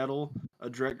 for pedal, a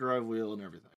direct drive wheel, and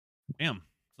everything. Damn,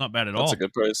 it's not bad at That's all. a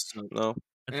good price. No.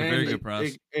 That's a very good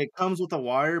price. It comes with a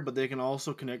wire, but they can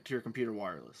also connect to your computer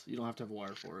wireless. You don't have to have a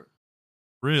wire for it.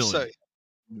 Really? So,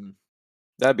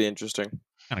 That'd be interesting.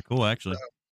 Kind of cool, actually.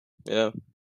 Yeah.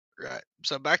 right.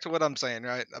 So back to what I'm saying,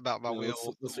 right, about my Yeah, wheel let's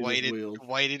see this weighted wheel.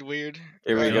 weird.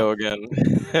 Here we right? go again.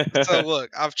 So look,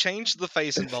 I've changed the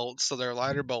facing bolts so they're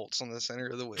lighter bolts on the center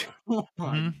of the wheel, Oh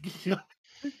my god!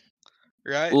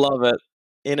 right? Love it.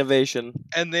 Innovation.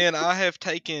 And then I have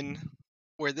taken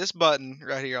where this button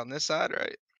right here on this side,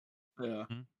 right, Yeah.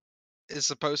 is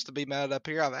supposed to be mounted up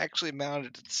here. I've actually mounted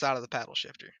it to the side of the paddle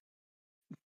shifter,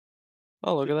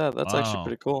 Oh, look at that. That's actually Wow.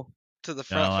 pretty cool. to the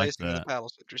Yeah, I front like facing of the that. paddle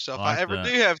shifter. So I if like I ever that.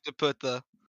 do have to put the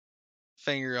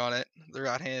finger on it, the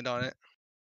right hand on it,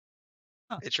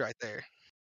 Huh. it's right there.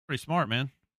 Pretty smart,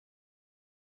 man.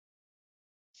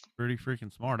 Pretty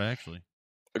freaking smart, actually.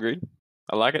 Agreed.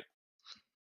 I like it.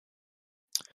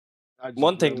 I just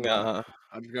One grab thing, my-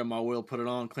 I just grab my wheel, put it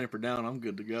on, clamp her down. I'm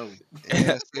good to go.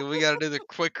 Yeah, see, we got to do the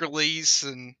quick release,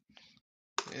 and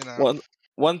you know.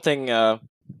 one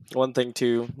thing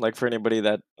too, like for anybody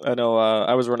that I know,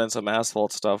 I was running some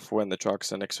asphalt stuff when the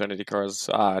trucks and Xfinity cars,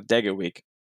 Dega week,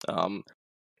 and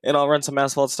I'll run some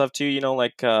asphalt stuff too. You know,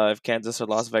 like if Kansas or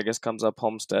Las Vegas comes up,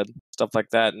 Homestead, stuff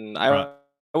like that. And I Right.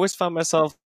 always found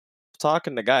myself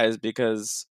talking to guys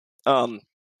because,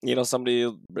 somebody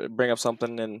will bring up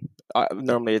something, and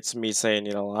normally it's me saying,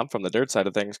 I'm from the dirt side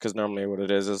of things, because normally what it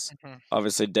is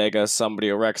obviously Dega,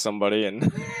 somebody will wreck somebody,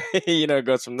 and it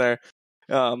goes from there.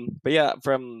 But yeah,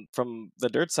 from the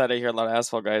dirt side, I hear a lot of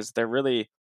asphalt guys. A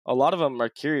lot of them are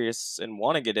curious and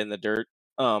want to get in the dirt.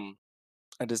 I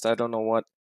don't know what.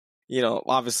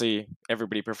 Obviously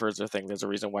everybody prefers their thing. There's a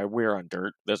reason why we're on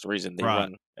dirt. There's a reason they Right.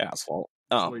 run asphalt.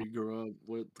 That's where you grew up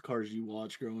with the cars you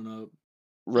watched growing up.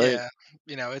 Right.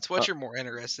 Yeah, it's what you're more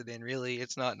interested in, really.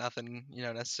 It's not nothing,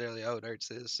 necessarily. Oh, dirt's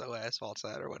this, so asphalt's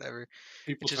that, or whatever.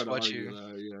 People It's try just to what argue you.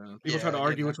 that, yeah. People try to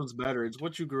argue which one's better. It's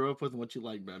what you grew up with and what you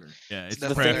like better. Yeah, it's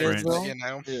The thing is, preference. though- You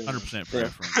know. Yeah. 100% Yeah.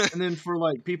 preference. And then for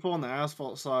like people on the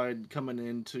asphalt side coming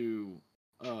into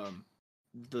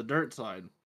the dirt side,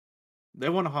 they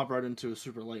want to hop right into a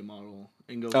super late model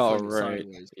and go Oh, fucking right.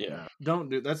 sideways. Yeah. Don't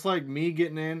do that's like me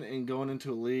getting in and going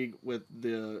into a league with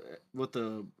the With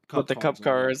the cup on it.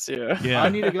 cars, yeah. Yeah. I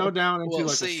need to go down into Well,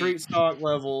 like a see- straight stock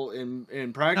level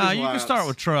in practice. Nah, you can start laps.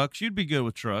 with trucks. You'd be good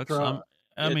with trucks.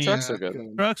 I mean, trucks are Okay.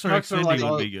 good. trucks or Trucks are Xfinity like would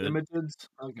all be good. limiteds.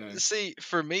 Okay. See,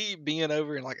 for me, being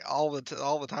over and like all the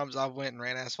times I went and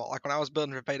ran asphalt, like when I was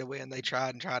building for Pay to Win, they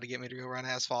tried to get me to go run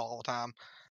asphalt all the time.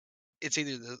 It's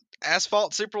either the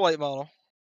asphalt super late model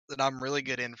that I'm really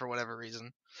good in for whatever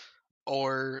reason,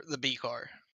 or the B car.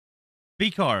 B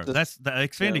car. The- That's the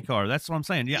Xfinity car. That's what I'm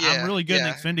saying. Yeah, I'm Yeah, really good in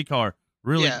yeah. Xfinity car.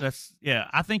 Really, Yeah.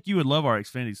 I think you would love our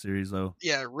Xfinity series though.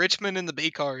 Yeah, Richmond in the B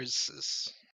car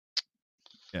is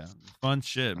Yeah, fun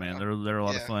shit, man. They're a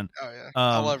lot of fun. Oh yeah,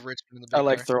 I love Richmond in the B car. I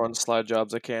like throwing slide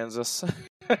jobs at Kansas.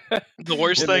 The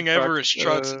worst in the thing ever truck. is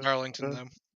trucks at Darlington, though.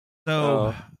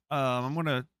 So, I'm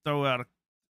gonna throw out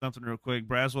something real quick.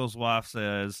 Braswell's wife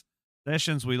says,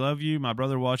 "Sessions, we love you. My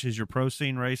brother watches your pro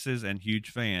scene races and huge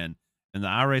fan." And the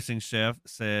iRacing chef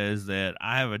says that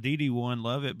I have a DD1,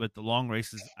 love it, but the long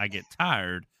races I get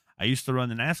tired. I used to run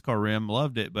the NASCAR rim,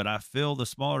 loved it, but I feel the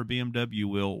smaller BMW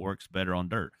wheel works better on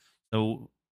dirt. So,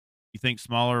 you think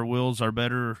smaller wheels are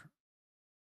better,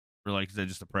 or like is that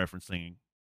just a preference thing?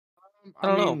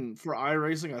 I don't mean, for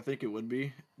iRacing, I think it would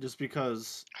be just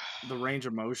because the range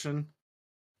of motion,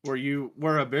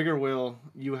 where a bigger wheel,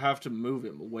 you have to move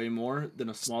it way more than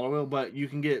a smaller wheel, but you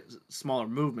can get smaller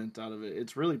movement out of it.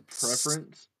 It's really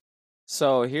preference.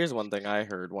 So here's one thing I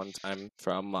heard one time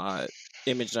from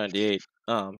Image 98.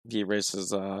 He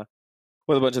races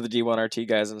with a bunch of the D1 RT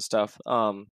guys and stuff.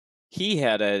 He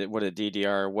had a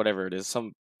DDR, whatever it is,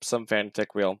 some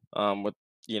Fanatec wheel with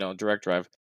direct drive,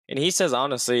 and he says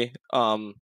honestly,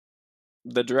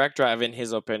 the direct drive, in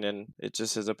his opinion, it's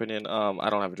just his opinion. I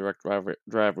don't have a direct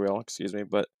drive wheel, excuse me,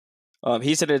 but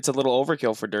he said it's a little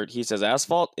overkill for dirt. He says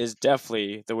asphalt is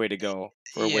definitely the way to go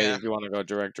for a way if you want to go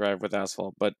direct drive with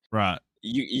asphalt, but Right.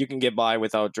 you can get by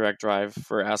without direct drive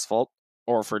for asphalt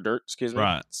or for dirt, excuse me.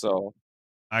 Right. So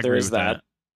I there agree is with that.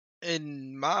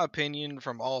 In my opinion,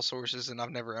 from all sources, and I've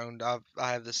never owned, I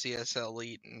have the CSL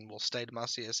Elite and will stay to my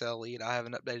CSL Elite. I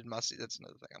haven't updated my. That's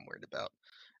another thing I'm worried about,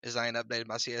 is I ain't updated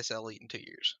my CSL Elite in 2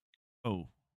 years. Oh,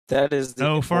 That is the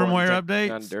no important firmware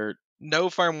thing on updates. dirt. No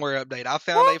firmware update. I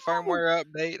found a Woo! firmware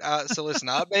update. So listen,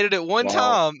 I updated it one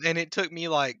Wow. time, and it took me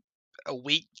like a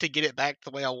week to get it back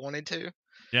the way I wanted to,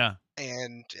 Yeah.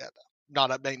 and not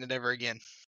updating it ever again.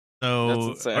 That's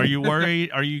So, insane. are you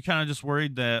worried? Are you kind of just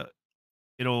worried that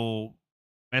it'll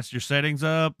mess your settings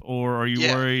up, or are you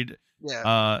Yeah. worried?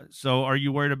 Yeah. So are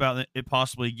you worried about it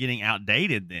possibly getting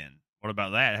outdated? Then what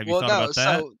about that? Have you Well, thought no. about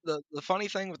that? So the funny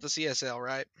thing with the CSL,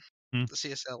 right? Hmm. The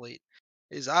CSL Elite,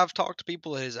 is I've talked to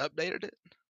people that has updated it.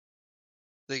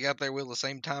 They got their wheel the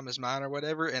same time as mine or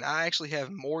whatever, and I actually have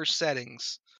more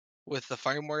settings with the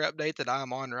firmware update that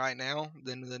I'm on right now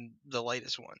than the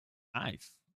latest one.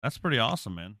 Nice. That's pretty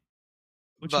awesome, man.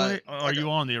 Which one But are like you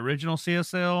on? The original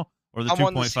CSL or the I'm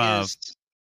on the 2.5?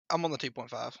 I'm on the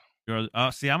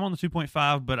 2.5. See, I'm on the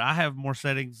 2.5, but I have more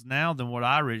settings now than what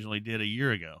I originally did a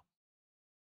year ago.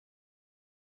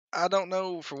 I don't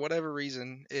know, for whatever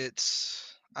reason,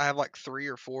 I have like 3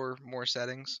 or 4 more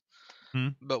settings. Hmm.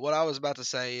 But what I was about to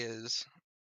say is,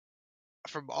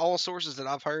 from all sources that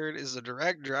I've heard, is the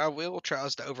direct drive wheel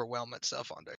tries to overwhelm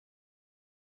itself on there.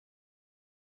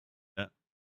 Yeah,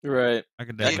 Right. I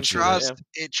could I definitely can see see that. that.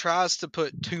 Yeah. It tries to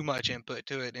put too much input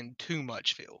to it and too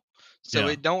much feel. So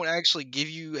Yeah. it don't actually give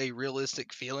you a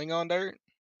realistic feeling on dirt.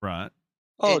 Right.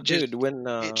 Oh, It just dude, when it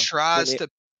when tries it to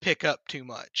pick up too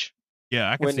much. Yeah,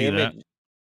 I can when see that.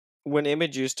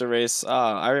 Image used to race,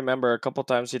 I remember a couple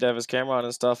times he'd have his camera on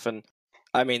and stuff, and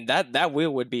I mean that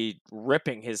wheel would be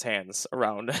ripping his hands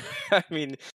around. I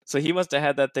mean, so he must have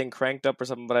had that thing cranked up or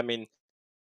something. But I mean,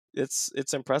 it's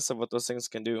impressive what those things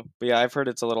can do. But yeah, I've heard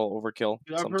it's a little overkill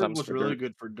Dude, I've heard sometimes what's for really dirt.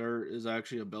 good for dirt is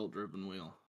actually a belt driven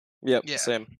wheel. Yep, Yeah.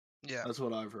 same. Yeah. That's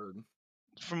what I've heard.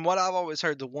 From what I've always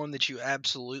heard, the one that you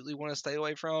absolutely want to stay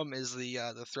away from is the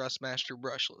Thrustmaster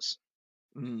brushless.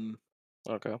 Mm.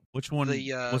 Okay. Which one?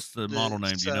 What's the model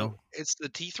name? Do you know? It's the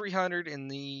T300 and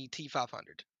the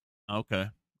T500. Okay,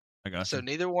 I got So you.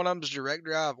 neither one of them's direct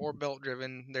drive or belt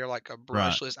driven. They're like a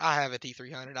Right. brushless. I have a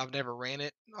T300. I've never ran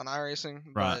it on iRacing,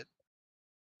 Right. but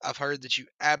I've heard that you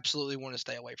absolutely want to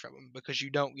stay away from them because you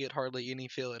don't get hardly any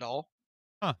feel at all.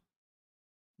 Huh.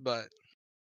 But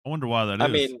I wonder why that I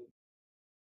is.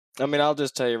 mean, I'll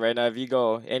just tell you right now. If you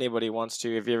go, anybody wants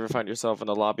to. If you ever find yourself in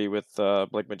a lobby with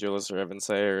Blake Majulis or Evan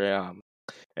Say or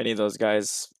any of those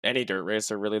guys, any dirt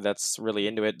racer really that's really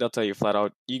into it, they'll tell you flat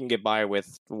out you can get by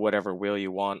with whatever wheel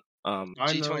you want. I know,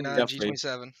 G29, Definitely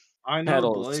G27. I know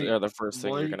pedals Blake. are the first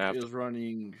thing you're Blake gonna have to is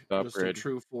running just a upgrade.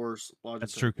 True Force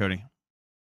That's Logitech true, wheel. Cody.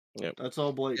 Yep. That's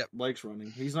all Yep. Blake's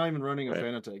running. He's not even running a Right.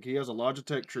 Fanatec. He has a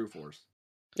Logitech True Force.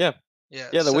 Yeah. Yeah.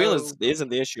 Yeah. The wheel So isn't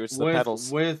the issue. It's the with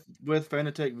pedals. with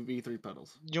Fanatec V3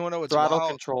 pedals. you want to know what's Throttle wild?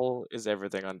 control is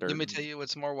everything on Let dirt. me tell you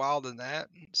what's more wild than that.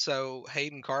 So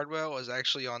Hayden Cardwell is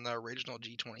actually on the original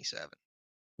G27.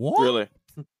 What? Really?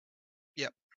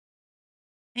 Yep.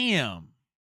 Damn,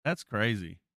 that's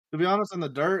crazy. To be honest, in the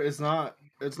dirt, it's not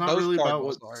Both really about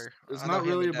Cardwells what. are. It's I know not him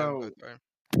really and Devin about both are.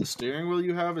 the steering wheel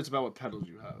you have. It's about what pedals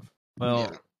you have. Well,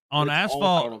 Yeah. on It's all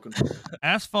asphalt, throttle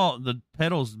control. the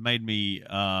pedals made me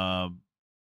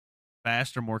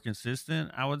faster, more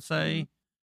consistent, I would say.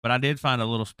 But I did find a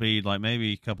little speed, like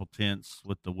maybe a couple tenths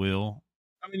with the wheel.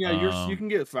 I mean, yeah, you can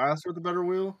get faster with a better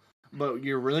wheel, but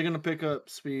you're really gonna pick up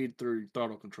speed through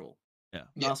throttle control. Yeah.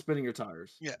 Not spinning your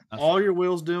tires. Yeah. All your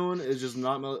wheel's doing is just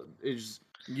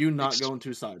you not Ex- going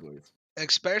too sideways.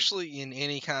 Especially in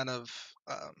any kind of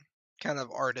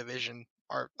our division,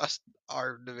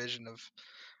 our division of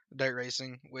dirt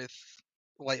racing with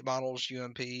late models,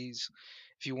 UMPs.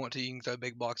 If you want to, you can throw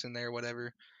big blocks in there,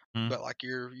 whatever. But like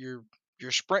your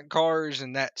sprint cars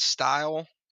and that style,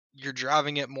 you're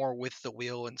driving it more with the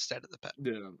wheel instead of the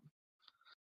pedal.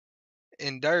 Yeah.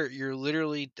 In dirt, you're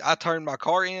literally. I turn my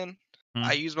car in. Hmm.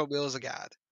 I use my wheel as a guide.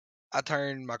 I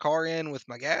turn my car in with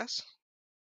my gas.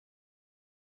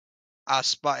 I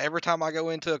spot every time I go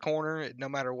into a corner, no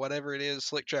matter whatever it is,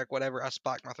 slick track, whatever. I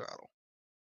spike my throttle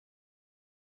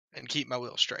and keep my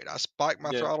wheel straight. I spike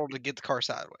my Yeah. throttle to get the car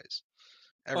sideways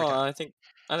every Well, time.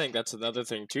 I think that's another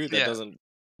thing too that Yeah. doesn't.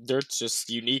 Dirt's just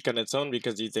unique on its own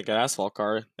because you think an asphalt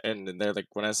car, and they're like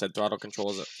when I said throttle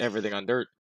control is everything on dirt.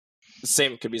 The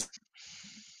same could be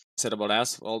said about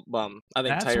asphalt. I think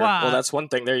That's tire. Well, why. that's one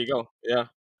thing. There you go. Yeah.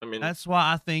 I mean, That's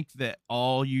why I think that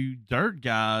all you dirt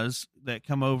guys that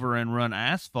come over and run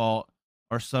asphalt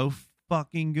are so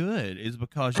fucking good is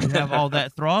because you have all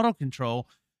that throttle control,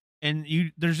 and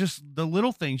there's just the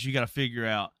little things you got to figure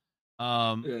out.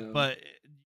 Yeah. But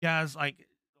guys like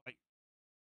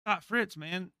Scott Fritz,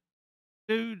 man,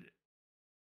 dude,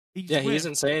 he's Yeah, he's went.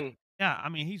 insane. Yeah, I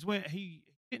mean, he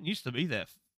didn't used to be that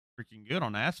freaking good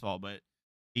on asphalt, but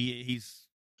he's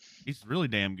really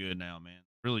damn good now, man.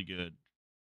 Really good.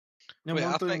 And Well,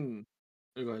 one I think. thing.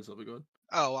 Oh, go ahead, Sylvie. Go ahead.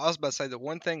 Oh, I was about to say the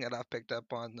one thing that I've picked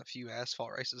up on the few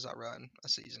asphalt races I run a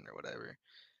season or whatever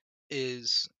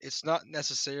is it's not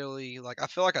necessarily like I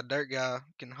feel like a dirt guy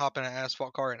can hop in an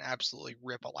asphalt car and absolutely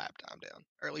rip a lap time down,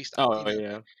 or at least Oh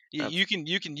yeah, you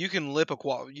can lip a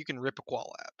qual you can rip a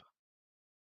qual lap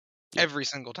Yeah. every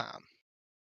single time.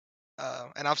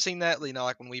 And I've seen that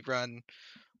like when we've run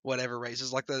whatever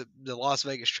races, like the Las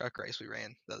Vegas truck race we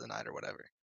ran the other night or whatever.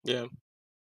 yeah.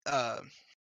 Uh,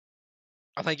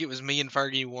 I think it was me and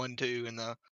Fergie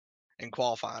 1-2 in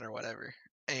qualifying or whatever,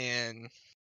 and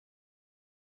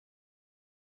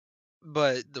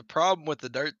but the problem with the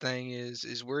dirt thing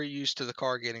is we're used to the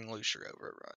car getting looser over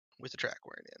a run with the track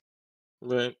we're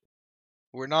in. Right.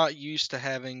 We're not used to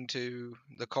having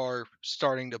the car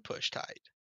starting to push tight.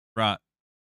 Right.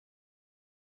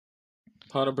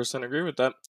 100% agree with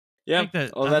that. I Yeah. think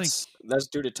that Oh, I think that's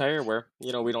due to tire wear.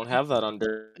 We don't have that on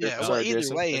dirt. Yeah, well, Sorry, either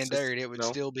Jason. way, It's in just dirt, it would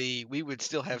still be we would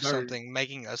still have Dirt. something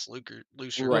making us looser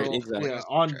Right, between exactly. us and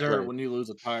On the track. dirt, Right. when you lose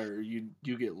a tire, you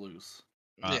get loose.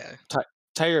 Yeah,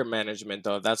 Tire management,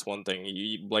 though, that's one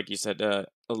thing. Like you said, a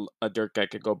dirt guy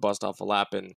could go bust off a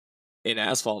lap in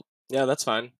asphalt. Yeah, that's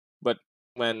fine. But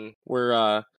when we're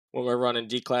running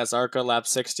D class ARCA lap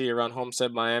 60 around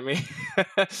Homestead, Miami,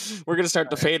 we're gonna start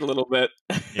to right. fade a little bit.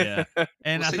 yeah,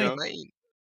 and Well, I see, You think know?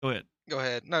 go ahead. go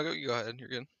ahead. No, you go ahead. You're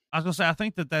good. I was gonna say I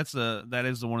think that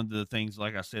is one of the things.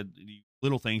 Like I said, the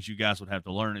little things you guys would have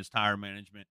to learn is tire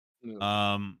management.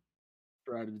 Yeah.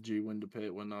 Strategy, when to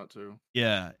pit, when not to.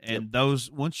 Yeah, Yep. and those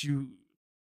when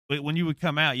you would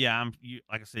come out, yeah,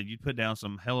 like I said, you'd put down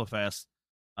some hella fast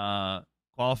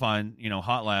qualifying,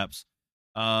 hot laps.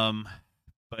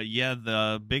 But yeah,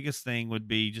 the biggest thing would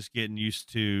be just getting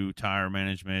used to tire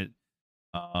management,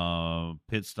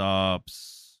 pit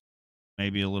stops,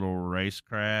 maybe a little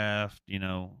racecraft,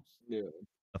 Yeah.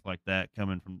 stuff like that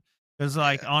coming from because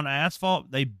like Yeah. on asphalt,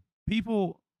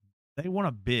 people they want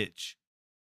to bitch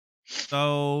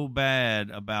so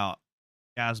bad about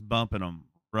guys bumping them,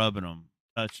 rubbing them,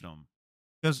 touching them.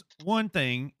 Because one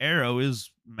thing, aero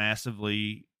is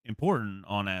massively important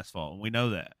on asphalt, and we know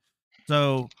that.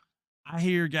 So I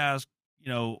hear guys,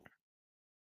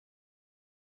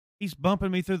 he's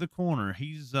bumping me through the corner.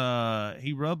 He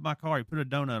rubbed my car. He put a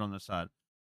donut on the side.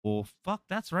 Well, fuck,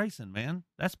 that's racing, man.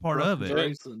 That's part of Rubbing's it.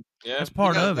 racing. Yeah. That's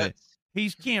part of it. That's He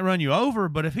can't run you over,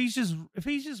 but if he's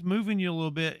just moving you a little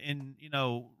bit and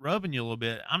rubbing you a little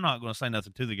bit, I'm not going to say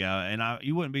nothing to the guy. And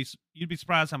you'd be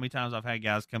surprised how many times I've had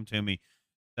guys come to me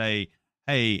say,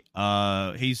 "Hey,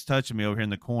 he's touching me over here in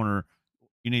the corner.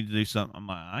 You need to do something." I'm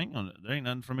like, there ain't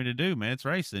nothing for me to do, man. It's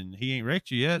racing. He ain't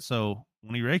wrecked you yet, so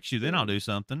when he wrecks you, then I'll do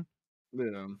something.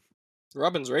 Yeah.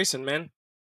 Robin's racing, man.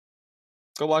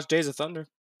 Go watch Days of Thunder.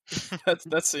 That's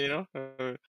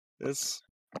it's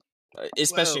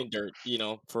especially well, in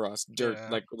dirt. For us, dirt yeah.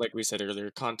 like we said earlier,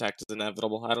 contact is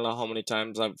inevitable. I don't know how many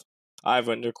times I've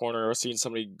went into a corner or seen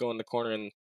somebody go in the corner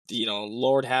and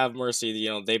Lord have mercy,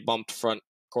 they bumped front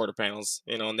quarter panels,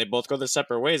 and they both go their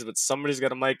separate ways, but somebody's got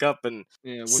to mic up and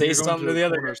Yeah. When say you're going something to to a the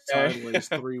other corner guy. sideways,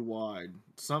 3 wide,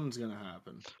 something's gonna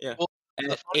happen. Yeah, Well,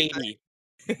 the at funny thing,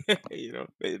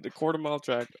 80, the quarter mile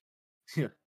track. Yeah.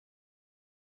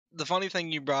 the funny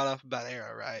thing you brought up about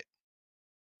aero, right,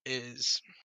 is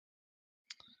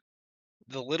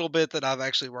the little bit that I've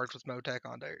actually worked with Motec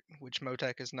on dirt, which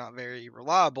Motec is not very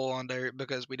reliable on dirt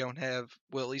because we don't have,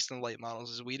 well, at least in the late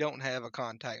models, is we don't have a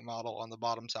contact model on the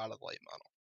bottom side of the late model.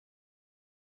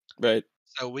 Right.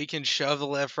 So we can shove the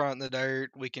left front in the dirt.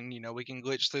 We can, we can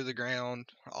glitch through the ground,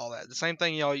 all that. The same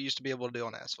thing y'all used to be able to do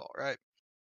on asphalt, right?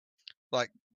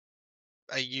 Like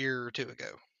a year or two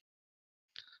ago.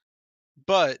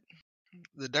 But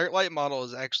the dirt light model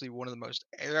is actually one of the most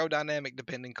aerodynamic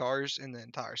dependent cars in the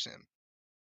entire sim.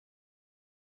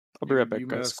 I'll be right You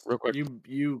back, guys, real quick.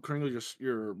 you crinkled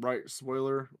your right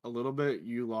spoiler a little bit.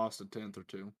 You lost a tenth or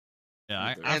two. Yeah,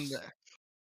 Right there. And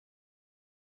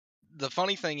the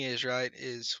funny thing is, right,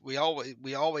 is we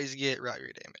always get right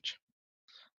rear damage.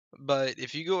 But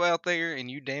if you go out there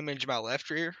and you damage my left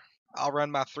rear, I'll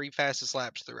run my 3 fastest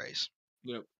laps of the race.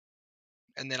 Yep.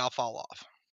 And then I'll fall off.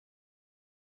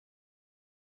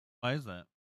 why is that?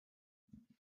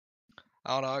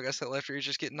 I don't know. I guess that left rear is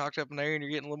just getting knocked up in the air and you're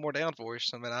getting a little more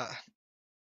downforce. I mean,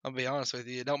 I'll be honest with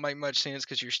you. It don't make much sense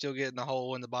because you're still getting a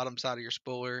hole in the bottom side of your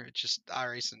spoiler. It's just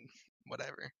iRacing,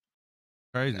 whatever.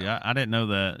 Crazy. No. I didn't know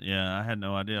that. Yeah, I had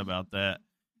no idea about that.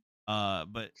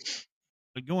 But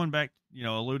but going back,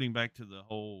 alluding back to the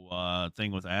whole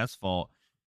thing with asphalt,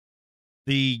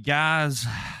 the guys,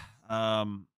 I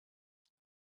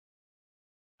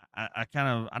kind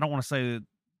of, I don't want to say that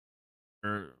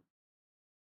they're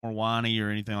more whiny or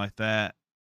anything like that,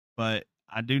 but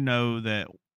I do know that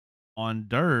on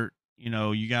dirt,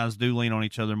 you guys do lean on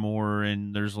each other more,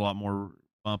 and there's a lot more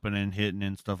bumping and hitting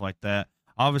and stuff like that.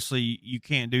 Obviously, you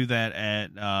can't do that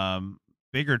at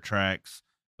bigger tracks,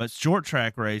 but short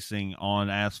track racing on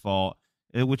asphalt,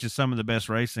 which is some of the best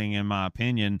racing in my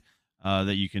opinion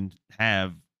that you can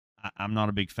have. I'm not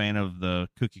a big fan of the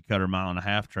cookie cutter mile and a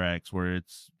half tracks where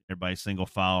it's everybody single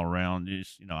file around.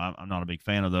 I'm not a big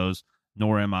fan of those,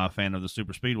 nor am I a fan of the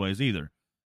super speedways either.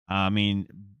 I mean,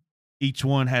 each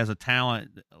one has a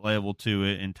talent level to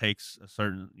it and takes a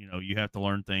certain, you have to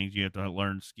learn things, you have to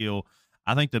learn skill.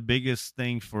 I think the biggest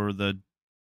thing for the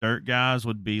dirt guys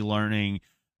would be learning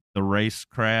the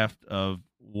racecraft of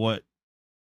what,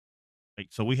 like,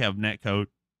 so we have net code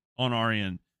on our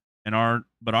end, and our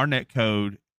net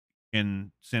code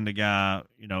can send a guy,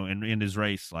 and end his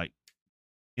race like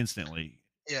instantly.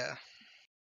 Yeah.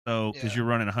 So, because you're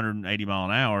running 180 mile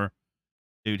an hour,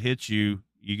 dude hits you,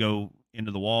 you go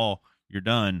into the wall, you're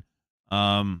done.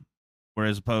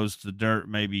 Whereas opposed to dirt,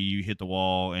 maybe you hit the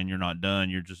wall and you're not done.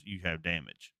 You have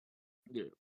damage. Yeah.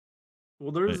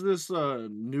 Well, there's this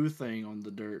new thing on the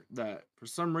dirt that for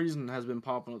some reason has been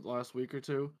popping up the last week or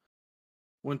two.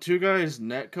 When two guys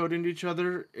net code into each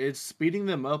other, it's speeding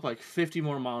them up like 50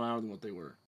 more mile an hour than what they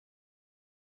were.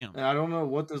 Yeah. And I don't know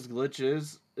what this glitch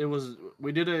is.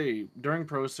 During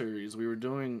Pro Series, we were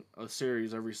doing a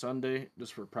series every Sunday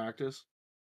just for practice.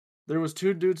 There was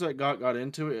two dudes that got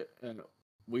into it at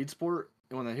Weed Sport,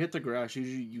 and when they hit the grass,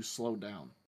 usually you slow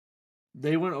down.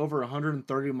 They went over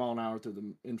 130 mile an hour through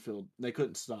the infield. They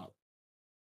couldn't stop.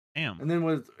 Damn.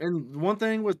 And one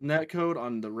thing with netcode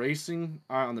on the racing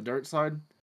on the dirt side,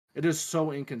 it is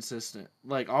so inconsistent.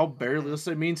 Like I'll barely, let's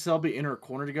say me and Selby enter a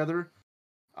corner together,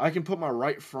 I can put my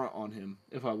right front on him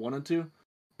if I wanted to,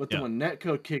 but then when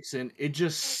netcode kicks in, it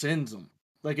just sends him.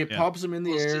 Like it pops him in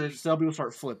the air. Selby will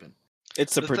start flipping.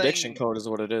 It's the prediction code, is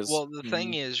what it is. Well, the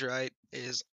thing is, right,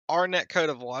 is our net code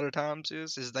of a lot of times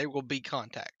is they will be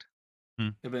contact.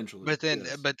 Eventually. But then,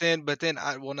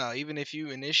 no, even if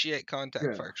you initiate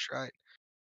contact first, right,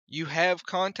 you have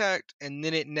contact and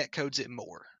then it net codes it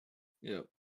more. Yep.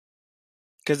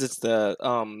 Because it's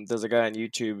there's a guy on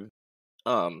YouTube,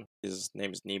 his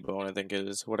name is Nebo, and I think it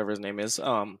is whatever his name is.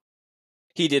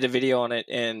 He did a video on it,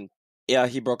 and yeah,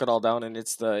 he broke it all down, and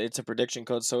it's a prediction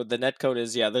code. So the net code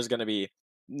is, there's gonna be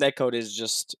net code is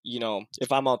just,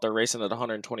 if I'm out there racing at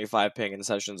 125 ping and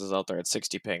Sessions is out there at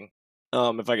 60 ping,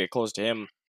 if I get close to him.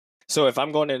 So if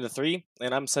I'm going into 3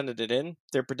 and I'm sending it in,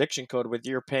 their prediction code with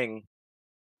your ping,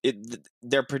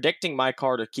 they're predicting my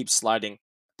car to keep sliding,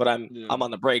 but I'm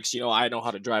on the brakes. I know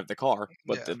how to drive the car,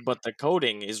 but the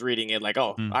coding is reading it like,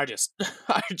 oh, I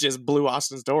just blew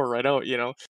Austin's door right out.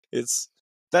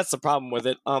 That's the problem with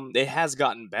it. It has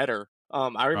gotten better.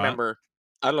 I remember,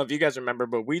 I don't know if you guys remember,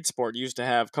 but Weed Sport used to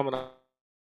have coming out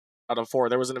of 4.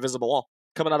 There was an invisible wall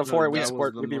coming out of 4 at Weed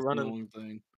Sport. We'd be running.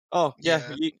 Thing. Oh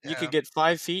yeah, you could get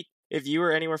 5 feet if you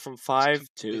were anywhere from 5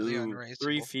 to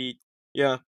 3 feet.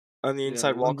 Yeah, on the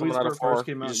inside wall coming out of 4,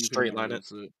 you just straight line it.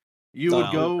 You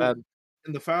would go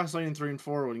in the fast lane 3 and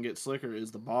 4 when it gets slicker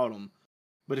is the bottom,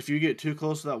 but if you get too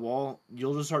close to that wall,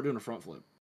 you'll just start doing a front flip.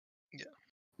 Yeah,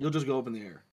 you'll just go up in the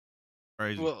air.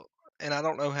 Crazy. Well, and I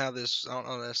don't know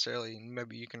necessarily.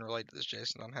 Maybe you can relate to this,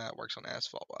 Jason, on how it works on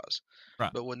asphalt wise. Right.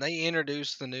 But when they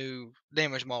introduced the new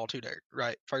Damage Model 2 dirt,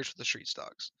 right, first with the street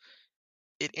stocks,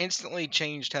 it instantly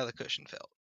changed how the cushion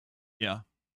felt. Yeah.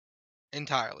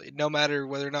 Entirely. No matter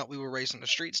whether or not we were racing a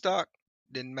street stock,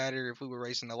 didn't matter if we were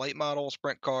racing a late model,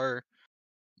 sprint car,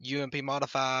 UMP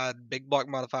modified, big block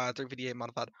modified, 358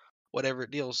 modified, whatever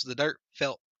it deals, the dirt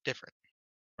felt different.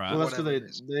 Right. Well, that's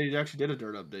because they actually did a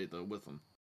dirt update though with them.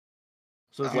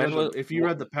 So if you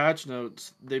read the patch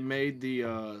notes, they made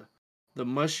the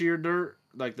mushier dirt,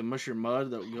 like the mushier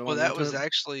mud that go. Well, that was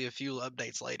actually a few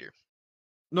updates later.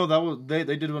 No, that was they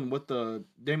did one with the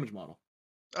damage model.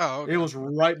 Oh, okay. It was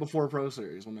right before Pro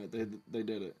Series when they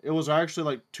did it. It was actually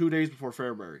like 2 days before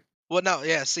Fairbury. Well, no,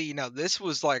 yeah. See, no, this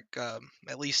was like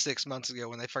at least 6 months ago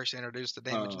when they first introduced the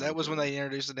damage. That was when they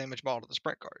introduced the damage model to the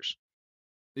sprint cars.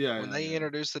 Yeah. When they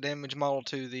introduced the damage model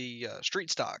to the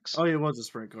street stocks. Oh, it was the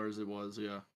sprint cars. It was,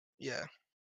 yeah. Yeah.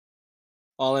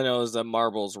 All I know is that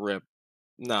marbles rip.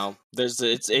 No,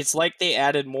 it's like they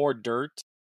added more dirt,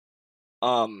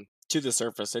 to the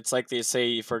surface. It's like they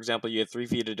say, for example, you had 3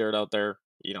 feet of dirt out there.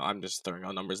 I'm just throwing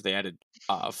out numbers. They added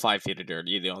 5 feet of dirt.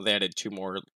 They added 2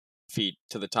 more feet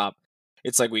to the top.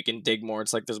 it's like we can dig more.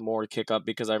 It's like there's more to kick up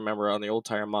because I remember on the old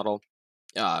tire model,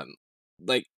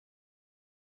 like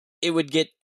it would get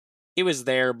it was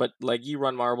there, but like you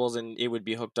run marbles and it would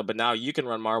be hooked up. But now you can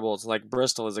run marbles. Like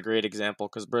Bristol is a great example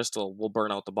because Bristol will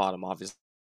burn out the bottom. Obviously,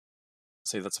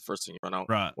 that's the first thing you run out.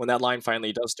 Right. When that line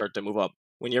finally does start to move up,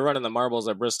 when you're running the marbles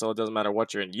at Bristol, it doesn't matter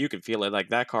what you're in. You can feel it. Like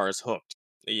that car is hooked.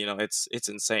 You know, it's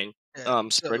insane. Yeah.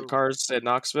 Sprint So cars at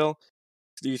Knoxville,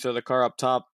 you throw the car up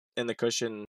top and the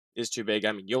cushion is too big.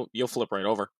 I mean, you'll flip right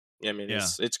over. I mean, Yeah.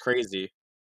 it's crazy.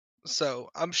 So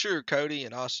I'm sure Cody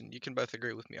and Austin, you can both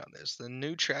agree with me on this. The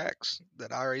new tracks that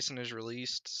iRacing has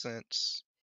released since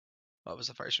what was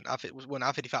the first one? It was when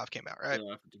I-55 came out, right?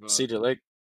 Yeah, 55. Cedar Lake.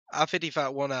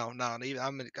 I-55. Well, no, even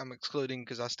I'm excluding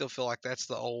because I still feel like that's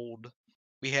the old.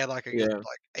 We had like a good Yeah.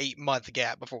 like 8-month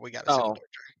gap before we got a single Oh,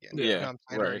 dirt track again. yeah. You know what I'm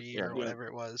saying? Or a Right. year Yeah. or whatever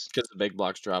it was. Because the big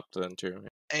blocks dropped then too.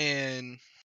 And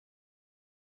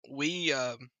we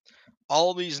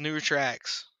all these new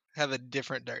tracks have a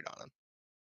different dirt on them.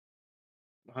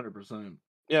 100%.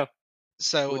 Yeah.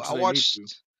 So Which I they need to. watched.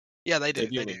 Yeah, they do. They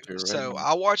do They do. need to, right? So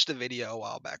I watched a video a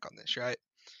while back on this, right?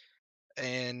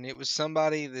 And it was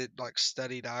somebody that like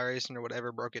studied iRacing or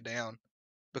whatever broke it down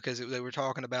because they were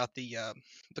talking about the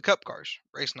Cup cars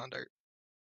racing on dirt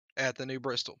at the new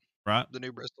Bristol, Right. the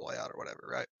new Bristol layout or whatever,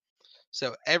 right?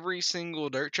 So every single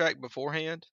dirt track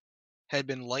beforehand had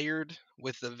been layered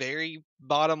with the very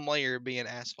bottom layer being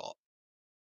asphalt.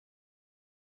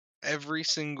 Every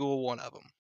single one of them.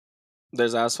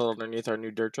 There's asphalt underneath our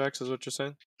new dirt tracks, is what you're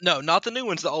saying? No, not the new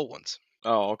ones, the old ones.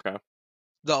 Oh, okay.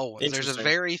 The old ones. There's a Interesting.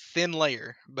 very thin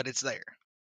layer, but it's there.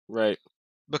 Right.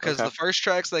 Because Okay. the first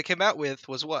tracks they came out with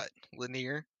was what?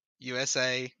 Lanier,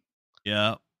 USA.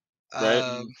 Yeah.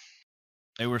 Right.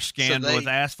 They were So scanned with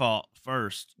asphalt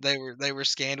first. they were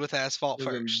scanned with asphalt And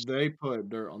then first, they put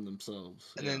dirt on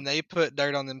themselves. and Yeah. then they put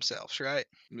dirt on themselves, right?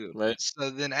 Yeah. Right. So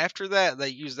then after that, they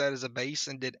used that as a base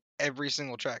and did every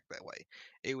single track that way.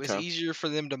 It was Okay. easier for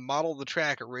them to model the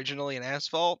track originally in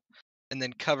asphalt and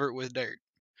then cover it with dirt.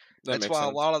 That That's makes why a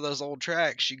sense. lot of those old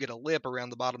tracks you get a lip around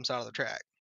the bottom side of the track.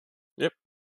 Yep.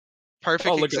 Perfect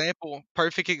Oh, look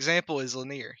at example is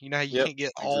Lanier. You know how you Yep. can't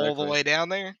get all the Exactly. way down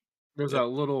there? There's Yep. that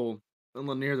little in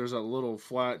Lanier. There's that little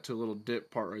flat to little dip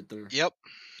part right there. Yep.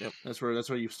 That's where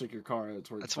you stick your car at.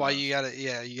 That's where it's That's why you fast.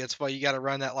 gotta that's why you gotta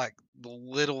run that like the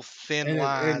little thin And it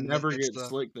line that never gets gets the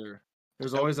slick there.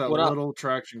 There's And always that what I little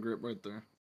traction grip right there.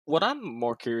 what I'm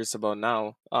more curious about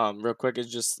now, real quick, is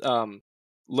just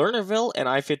Lernerville and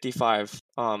I-55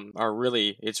 are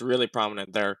really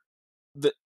prominent there.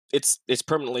 The it's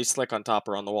permanently slick on top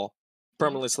or on the wall.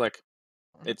 Permanently slick.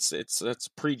 It's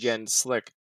pre-gen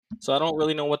slick. So I don't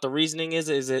really know what the reasoning is.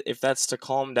 Is it if that's to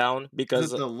calm down Is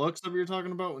because it the looks of you're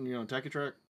talking about when you're on tacky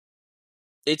track?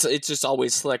 it's just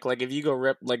always slick. Like if you go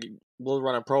rip, like we'll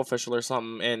run a pro official or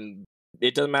something, and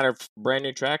it doesn't matter if brand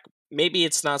new track. Maybe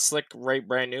it's not slick right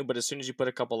brand new, but as soon as you put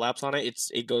a couple laps on it,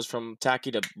 it goes from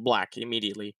tacky to black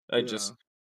immediately. It just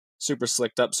super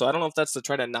slicked up. So I don't know if that's to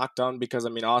try to knock down because I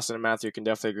mean Austin and Matthew can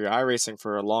definitely agree. iRacing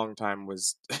for a long time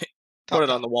was put it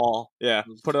on the wall. Yeah,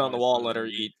 put it on the wall and let her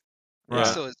eat. It Right.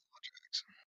 still is tracks.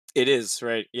 It is,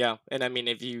 right? Yeah. And I mean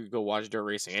if you go watch dirt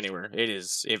racing anywhere, it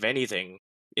is if anything,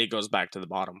 it goes back to the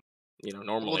bottom. You know,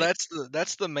 normally. Well,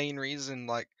 that's the main reason.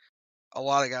 Like a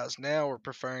lot of guys now are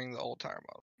preferring the old tire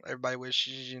model. Everybody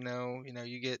wishes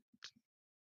you get.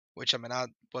 Which I mean, I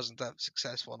wasn't that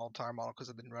successful in old tire model because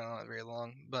I've been running on it very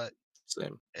long. But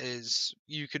Same. is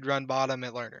you could run bottom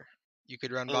at Lerner. You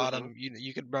could run Mhm. bottom.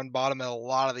 You could run bottom at a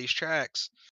lot of these tracks,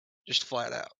 just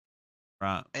flat out.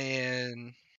 Right.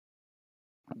 And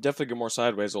Definitely go more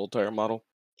sideways old tire model.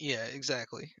 yeah,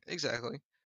 exactly.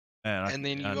 Yeah, And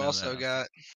then I you know also that. got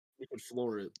You could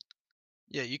floor it.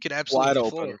 yeah, you could Wide absolutely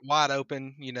floor open. it wide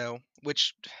open.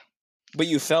 Which But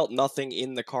you felt nothing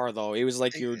in the car though. It was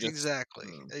like you were just exactly,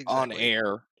 on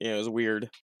air. Yeah, it was weird.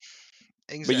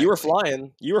 But you were exactly.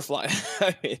 flying. You were flying.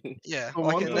 I mean, Yeah, The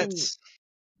like one and thing,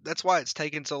 that's why it's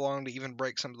taken so long to even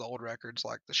break some of the old records,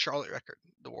 like the Charlotte record,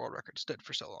 the world record stood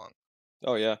for so long.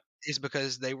 oh yeah. Is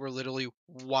because they were literally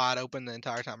wide open the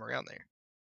entire time around there.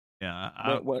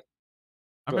 Yeah. What?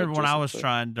 I Go ahead, remember when I Jason, was sorry.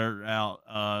 trying dirt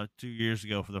out 2 years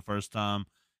ago for the first time.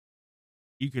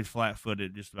 You could flat foot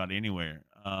it just about anywhere.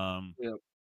 Yep.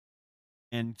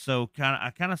 And so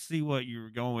I kind of see what you were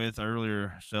going with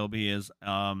earlier, Selby. Is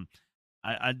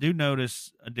I do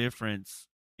notice a difference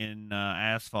in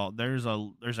asphalt. There's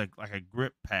like a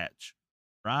grip patch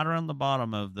right around the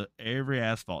bottom of every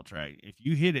asphalt track. If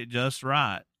you hit it just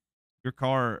right, your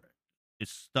car is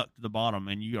stuck to the bottom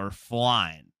and you are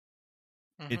flying.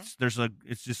 It's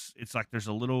like there's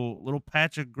a little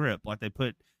patch of grip like they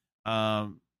put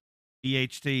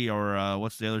VHT or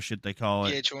what's the other shit they call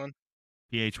it? PH1.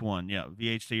 PH1, yeah,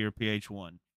 VHT or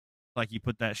PH1. Like you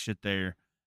put that shit there,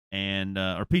 and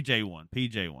or PJ1,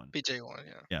 PJ1. PJ1,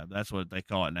 yeah. Yeah, that's what they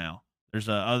call it now. There's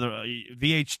a other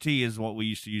VHT is what we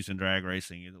used to use in drag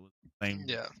racing. It was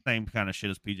Yeah. same kind of shit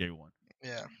as PJ1.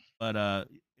 Yeah. But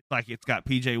it's like it's got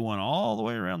PJ1 all the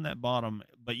way around that bottom,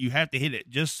 but you have to hit it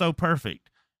just so perfect.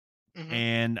 Mm-hmm.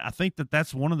 And I think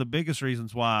that's one of the biggest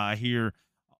reasons why I hear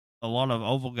a lot of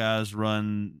oval guys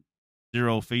run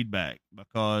zero feedback,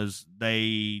 because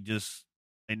they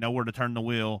know where to turn the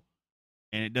wheel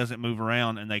and it doesn't move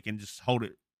around, and they can just hold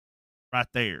it right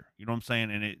there. You know what I'm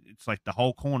saying? And it's like the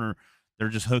whole corner, they're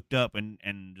just hooked up and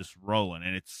just rolling,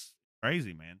 and it's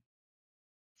crazy, man.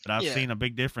 But I've seen a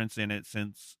big difference in it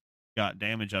since got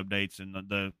damage updates, and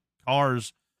the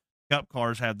cars, Cup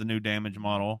cars have the new damage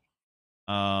model.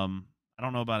 I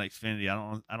don't know about Xfinity. I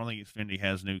don't think Xfinity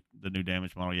has the new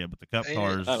damage model yet, but the Cup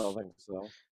cars. I don't think so.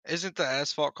 Isn't the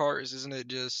asphalt cars? Isn't it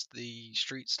just the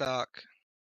street stock?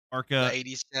 ARCA,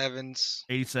 the 87s,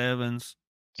 87s,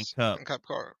 and Cup. and Cup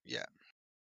car, yeah.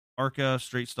 ARCA,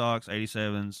 street stocks,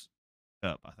 87s,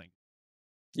 Cup, I think.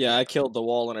 Yeah, I killed the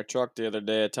wall in a truck the other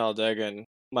day at Talladega, and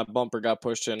my bumper got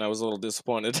pushed in. I was a little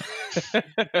disappointed.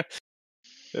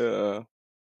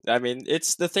 I mean,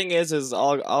 the thing is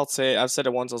I'll say, I've said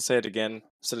it once, I'll say it again,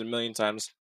 I've said it a million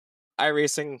times.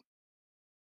 iRacing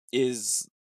is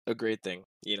a great thing.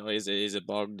 You know, is it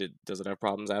bugged? Does it have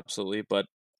problems? Absolutely. But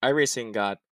iRacing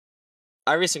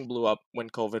blew up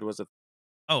when COVID was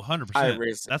 100%.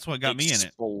 iRacing. That's what got me in it.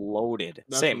 Exploded.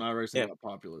 That's Same. when iRacing got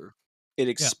popular. It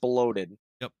exploded.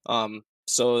 Yep.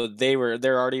 So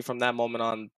they're already from that moment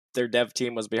on, their dev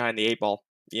team was behind the 8 ball,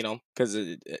 you know, because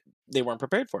they weren't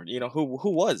prepared for it. You know, who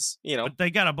was, you know. But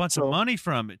they got a bunch of money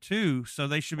from it too, so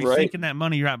they should be sinking that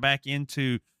money right back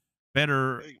into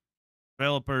better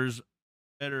developers,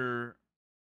 better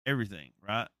everything,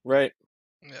 right? Right.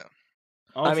 Yeah.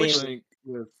 I think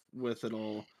with it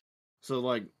all, so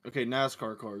like, okay,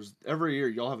 NASCAR cars, every year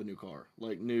y'all have a new car,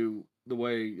 like you have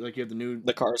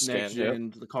the car next stand,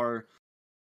 gen, the car.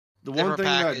 The Different one thing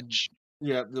package.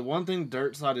 the one thing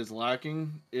dirt side is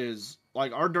lacking is,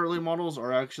 like, our dirt league models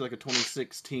are actually like a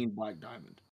 2016 Black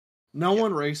Diamond. No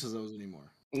one races those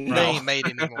anymore. No. They ain't made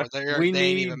anymore. They ain't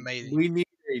even made it. We need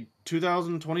a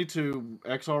 2022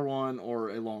 XR1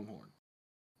 or a Longhorn.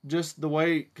 Just the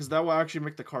way, because that will actually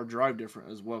make the car drive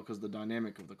different as well, because the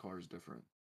dynamic of the car is different.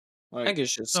 Like, I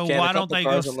guess so why don't they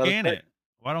go scan it?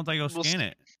 Why don't they go scan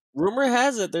it? Rumor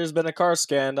has it there's been a car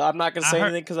scanned. I'm not gonna say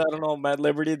anything because I don't know, I'm at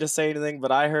liberty to say anything, but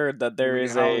I heard that there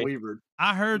is a.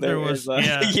 I heard there was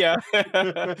yeah.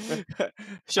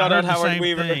 Shout out Howard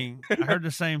Weaver. I heard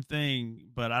the same thing,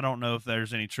 but I don't know if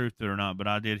there's any truth to it or not. But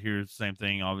I did hear the same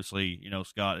thing. Obviously, you know,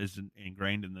 Scott is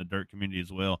ingrained in the dirt community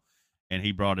as well, and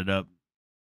he brought it up.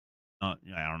 I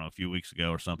don't know, a few weeks ago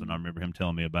or something. I remember him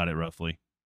telling me about it roughly.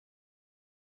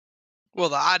 Well,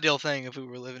 the ideal thing, if we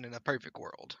were living in a perfect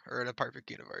world or in a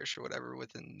perfect universe or whatever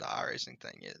within the iRacing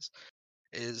thing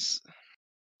is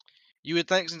you would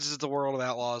think, since it's the World of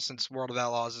Outlaws,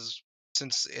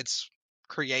 since its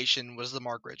creation was the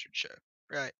Mark Richards show,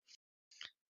 right?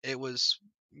 It was,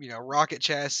 you know, Rocket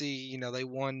Chassis, you know, they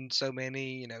won so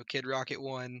many, you know, Kid Rocket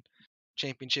won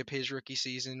championship his rookie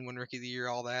season, won Rookie of the Year,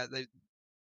 all that. They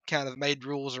kind of made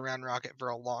rules around Rocket for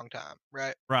a long time,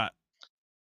 right? Right.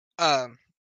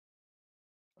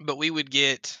 But we would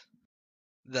get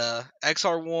the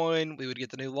XR1, we would get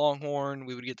the new Longhorn,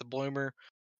 we would get the Bloomer.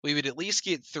 We would at least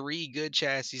get 3 good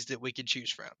chassis that we could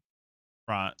choose from.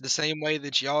 Right. The same way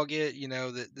that y'all get, you know,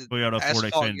 the Toyota, Ford,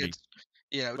 Xfinity. gets,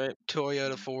 you know,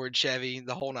 Toyota, Ford, Chevy,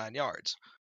 the whole 9 yards.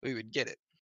 We would get it.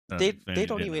 They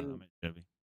don't even.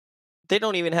 They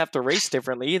don't even have to race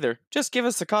differently either. Just give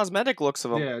us the cosmetic looks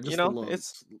of them. Yeah, just you know, the looks.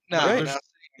 it's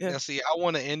Now, see, I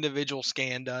want an individual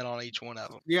scan done on each one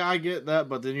of them. Yeah, I get that,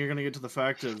 but then you're gonna get to the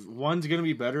fact of one's gonna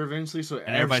be better eventually, so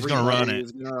everybody's gonna run it.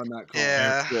 Is gonna run that car.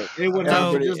 Yeah, it would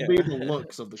have to just be the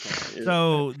looks of the car.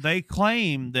 So they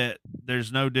claim that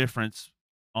there's no difference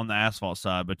on the asphalt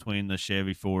side between the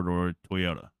Chevy, Ford, or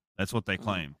Toyota. That's what they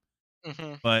claim.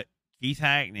 Mm-hmm. But Keith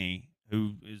Hackney,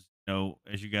 who is, you know,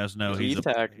 as you guys know, he's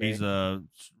a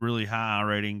really high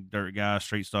rating dirt guy,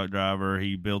 street stock driver.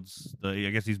 He builds I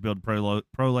guess he's built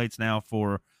prolates now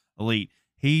for Elite.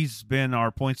 He's been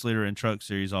our points leader in truck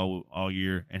series all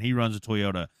year, and he runs a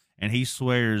Toyota, and he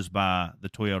swears by the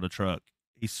Toyota truck.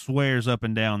 He swears up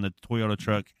and down that the Toyota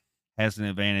truck has an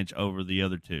advantage over the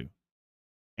other two.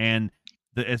 And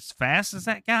as fast as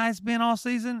that guy's been all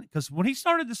season, because when he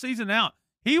started the season out,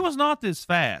 he was not this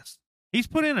fast. He's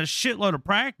put in a shitload of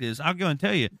practice. I'll go and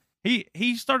tell you,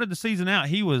 he started the season out,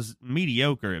 he was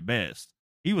mediocre at best.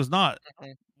 He was not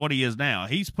Mhm. what he is now.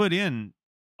 He's put in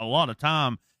a lot of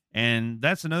time. And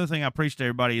that's another thing I preach to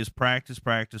everybody is practice,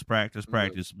 practice, practice,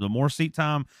 practice. The more seat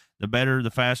time, the better,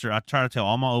 the faster. I try to tell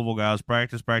all my oval guys,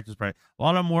 practice, practice, practice. A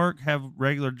lot of them have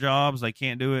regular jobs. They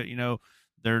can't do it.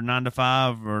 They're 9 to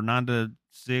 5 or 9 to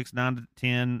 6, 9 to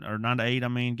 10 or 9 to 8. I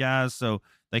mean, guys. So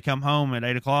they come home at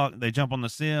 8 o'clock. They jump on the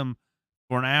sim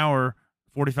for an hour,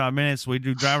 45 minutes. We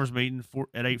do driver's meeting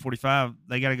at 8:45.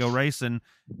 They got to go racing,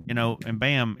 and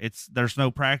bam, there's no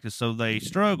practice, so they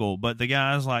struggle. But the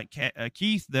guys like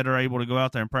Keith that are able to go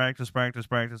out there and practice, practice,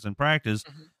 practice, and practice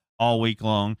Mhm. all week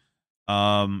long,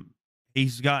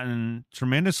 he's gotten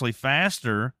tremendously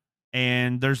faster.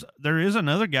 And there is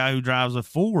another guy who drives a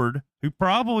Ford who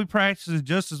probably practices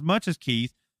just as much as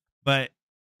Keith, but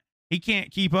he can't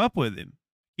keep up with him.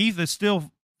 Keith is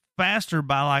still faster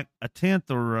by like a tenth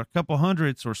or a couple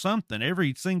hundredths or something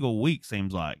every single week,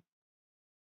 seems like.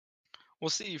 Well,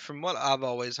 see, from what I've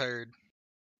always heard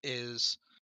is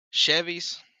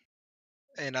Chevys,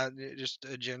 and just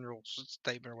a general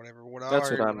statement or whatever. What I That's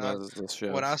what heard I'm as this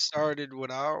shows. what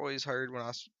I always heard when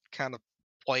I kind of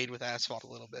played with asphalt a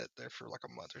little bit there for like a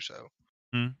month or so,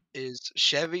 Hmm. is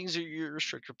Chevys are your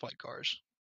restrictor plate cars.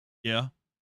 Yeah.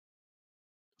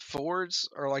 Fords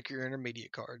are like your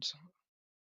intermediate cars,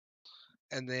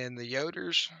 and then the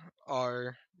Yoders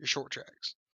are your short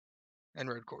tracks and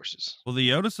road courses. Well, the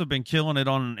Yodas have been killing it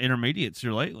on intermediates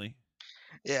here lately.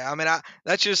 Yeah, I mean,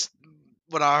 that's just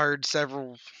what I heard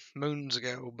several moons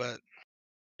ago, but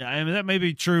Yeah, I mean that may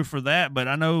be true for that, but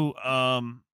I know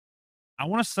I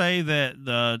want to say that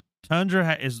the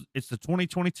Tundra it's the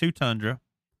 2022 Tundra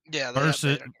yeah, they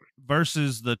versus updated.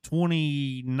 versus the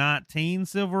 2019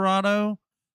 Silverado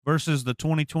versus the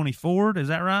 2020 Ford. Is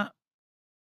that right?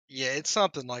 Yeah, it's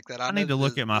something like that. I know need to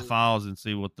look at my the files and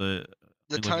see what the let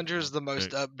me look at Tundra is real the most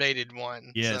quick. updated one.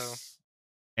 So Yes,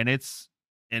 and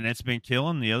it's been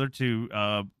killing the other two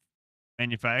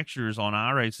manufacturers on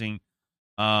iRacing,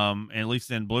 at least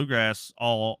in Bluegrass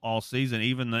all season.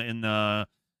 Even in the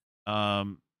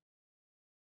um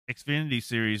Xfinity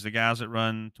series, the guys that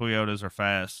run Toyotas are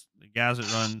fast. The guys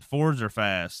that run Fords are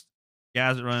fast.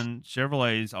 Guys that run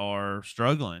Chevrolets are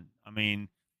struggling. I mean,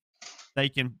 they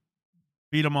can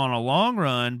beat them on a long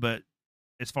run, but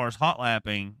as far as hot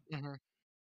lapping, mhm.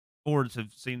 Fords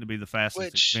have seemed to be the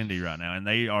fastest which Xfinity right now, and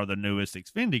they are the newest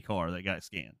Xfinity car that got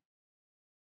scanned.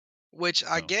 which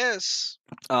I So, guess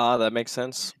That makes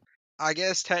sense.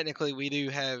 technically we do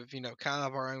have kind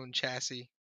of our own chassis,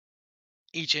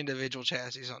 each individual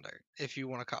chassis on there, if you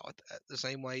want to call it that. The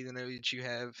same way that you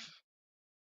have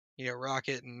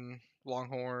Rocket and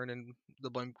Longhorn and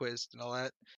the Bloomquist and all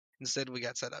that. Instead, we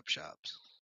got set up shops.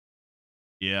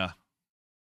 yeah.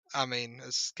 I mean,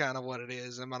 it's kind of what it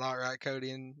is. Am I not right,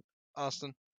 Cody and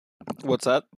Austin? What's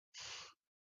that?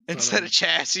 Instead of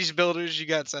chassis builders, you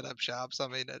got setup shops. I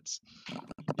mean,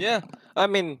 Yeah, I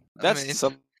mean I that's mean,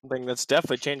 something that's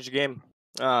definitely changed the game.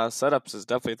 Setups is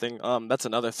definitely a thing. That's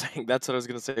another thing. That's what I was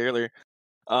gonna say earlier.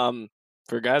 Um,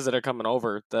 for guys that are coming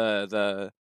over,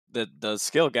 the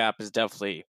skill gap is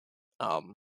definitely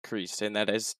increased, and that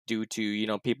is due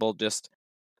to people just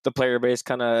the player base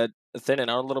kind of thinning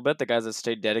out a little bit. The guys that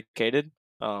stayed dedicated,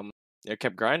 they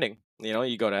kept grinding.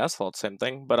 You go to asphalt, same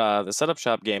thing. But the setup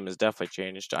shop game has definitely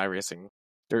changed iRacing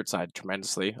dirt side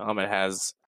tremendously. It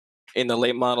has in the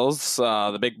late models,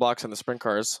 the big blocks and the sprint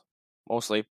cars,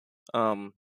 mostly.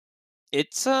 Um,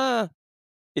 it's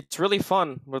really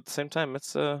fun, but at the same time,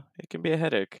 it can be a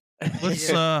headache.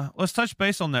 Let's touch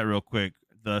base on that real quick.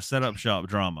 The setup shop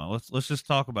drama. Let's just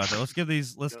talk about that. Let's give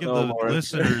Oh, the Lord.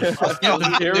 listeners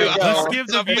Here we let's go. give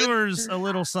the viewers a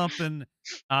little something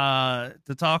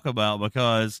to talk about,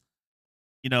 because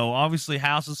obviously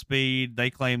House of Speed, they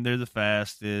claim they're the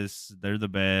fastest, they're the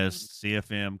best.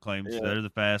 CFM claims Yeah. they're the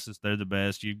fastest, they're the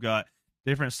best. You've got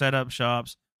different setup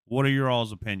shops. What are your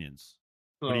all's opinions?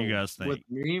 What do you guys think? With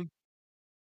me,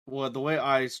 the way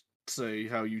I say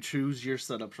how you choose your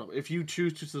setup shop, if you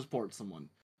choose to support someone,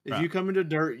 if Right. you come into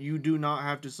dirt, you do not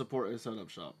have to support a setup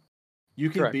shop. You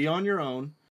can Correct. be on your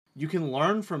own. You can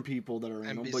learn from people that are in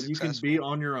And them, be but you can be successful.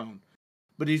 on your own.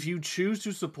 But if you choose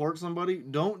to support somebody,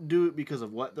 don't do it because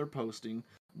of what they're posting.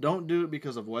 Don't do it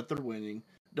because of what they're winning.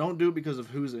 Don't do it because of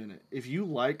who's in it. If you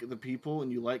like the people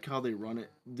and you like how they run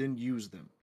it, then use them.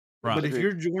 Right. But if Agreed.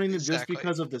 you're joining it just Exactly.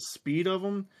 because of the speed of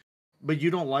them, but you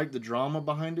don't like the drama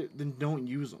behind it, then don't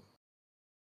use them.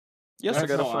 Yes, I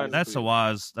That's gotta how I find. That's see a it.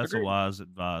 wise Agreed.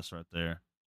 advice right there.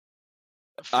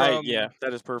 Yeah,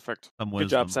 that is perfect. Some Good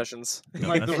job, wisdom. Sessions. Yeah,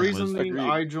 Like that's the some reasoning wisdom.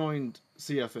 Agreed. I joined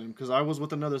CFM because I was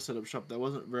with another setup shop that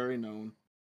wasn't very known.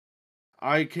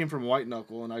 I came from White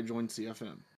Knuckle and I joined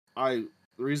CFM. I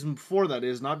The reason for that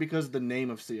is not because of the name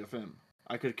of CFM.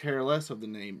 I could care less of the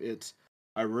name. It's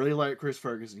I really like Chris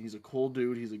Ferguson. He's a cool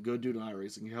dude. He's a good dude in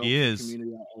iRacing. He helps the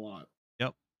community out a lot.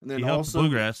 Yep. And then He helped also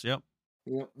Bluegrass. Yep.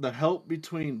 The help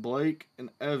between Blake and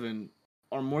Evan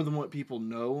are more than what people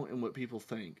know and what people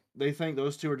think. They think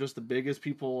those two are just the biggest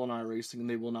people on iRacing and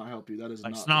they will not help you. That is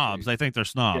Like not snobs. the They think they're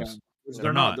case. snobs. Yeah,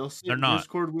 They're not. They'll sit They're in not.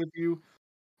 Discord with you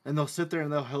and they'll sit there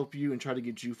and they'll help you and try to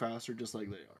get you faster just like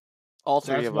they are. All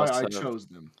three That's of why us I have, chose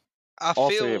them. I all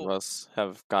three of feel us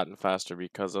have gotten faster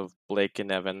because of Blake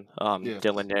and Evan. Yes.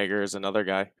 Dylan Yeager is another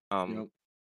guy. Yep.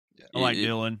 I like it-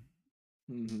 Dylan.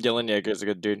 Dylan Yeager is a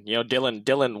good dude. You know,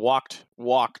 Dylan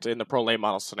walked in the pro late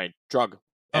models tonight. Drug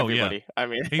everybody. Oh, yeah. I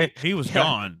mean, He was yeah,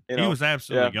 gone. you He know, was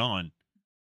absolutely yeah. gone.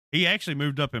 He actually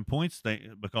moved up in points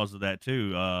because of that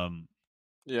too.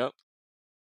 Yep.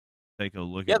 Take a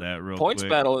look Yeah, at that real points quick.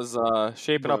 battle is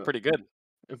shaping up But pretty good.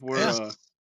 if we're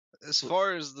as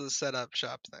far as the setup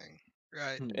shop thing,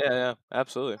 right? Yeah,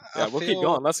 absolutely. I Yeah, we'll keep feel-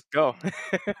 going. Let's go.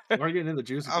 we're getting into the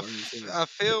juicy part I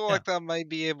feel like I may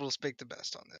be able to speak the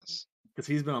best on this. because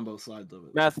he's been on both sides of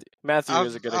it. Matthew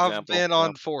is a good example. I've been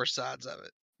on 4 sides of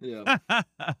it. Yeah.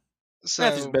 So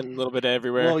Matthew's been a little bit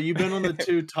everywhere. Well, you've been on the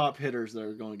two top hitters that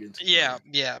are going against each yeah,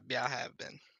 other. I have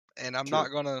been, and I'm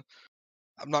True.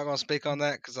 not gonna speak on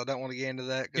that because I don't want to get into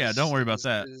that. Yeah, don't worry about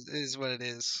that. It is what it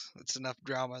is. It's enough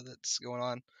drama that's going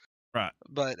on. Right.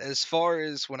 But as far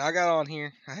as when I got on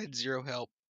here, I had zero help,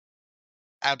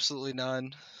 absolutely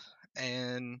none,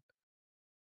 and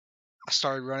I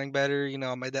started running better. You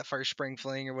know, I made that first spring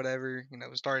fling or whatever. You know,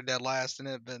 we started dead last in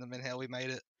it, but I mean, hell, we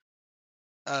made it.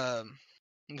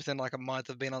 Within like a month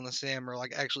of being on the sim, or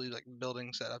like actually like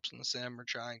building setups on the sim, or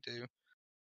trying to.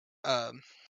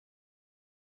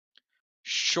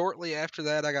 Shortly after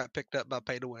that, I got picked up by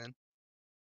Pay to Win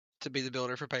to be the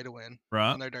builder for Pay to Win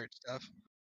Right. on their dirt stuff.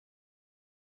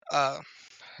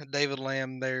 David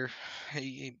Lamb there,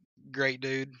 he great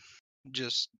dude.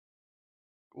 Just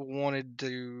wanted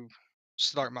to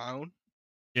start my own.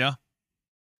 Yeah.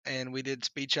 And we did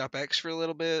Speed Shop X for a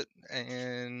little bit,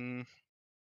 and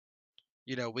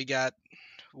you know, we got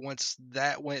once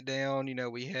that went down, you know,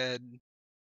 we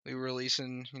were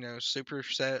releasing, you know, super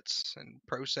sets and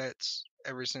pro sets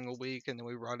every single week, and then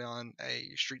we brought on a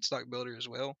street stock builder as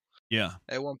well. Yeah.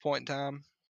 At one point in time,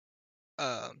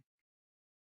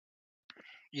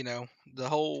 you know,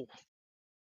 the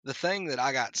thing that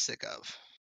I got sick of,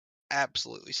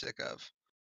 absolutely sick of,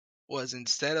 was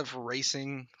instead of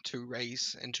racing to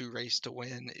race and to race to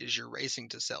win, is you're racing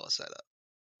to sell a setup.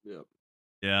 Yep.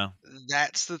 Yeah.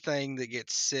 That's the thing that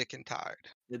gets sick and tired.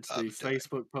 It's of the doing.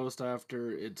 Facebook post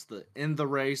after. It's the in the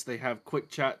race. They have quick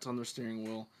chats on their steering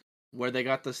wheel where they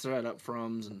got the setup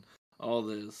from and all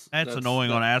this. That's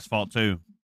annoying on asphalt too.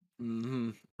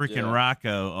 Mm-hmm. Freaking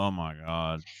Rocco. Oh my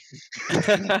god.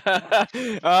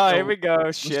 Here we go.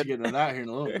 Let's Shit. get into that here in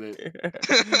a little bit.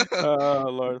 Oh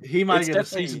Lord. He might It's get a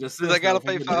cease and definitely- desist. Do they got to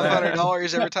though, if we pay get into that.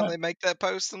 $500 every time they make that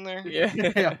post in there? Yeah.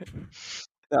 Yeah.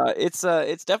 It's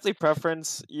definitely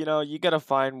preference. You know, you gotta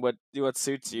find what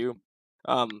suits you.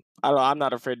 I don't know, I'm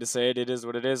not afraid to say it. It is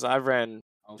what it is. I've ran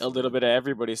a little bit of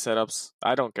everybody's setups.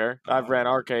 I don't care. I've ran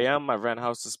RKM. I've ran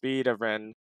House of Speed.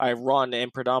 I run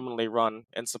and predominantly run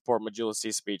and support Majula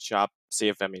C Speed Shop,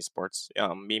 CFM Esports.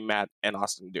 Me, Matt, and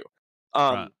Austin do.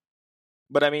 Right.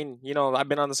 But I mean, you know, I've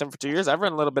been on the sim for 2 years. I've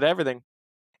run a little bit of everything,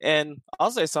 and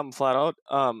I'll say something flat out.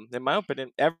 In my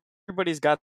opinion, everybody's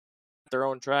got their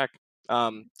own track.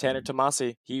 Tanner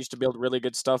Tomasi, he used to build really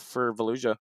good stuff for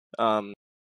Volusia.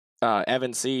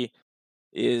 Evan C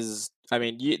is, I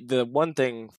mean, the one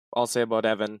thing I'll say about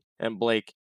Evan and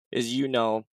Blake is, you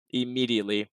know,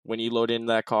 immediately when you load in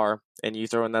that car and you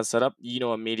throw in that setup, you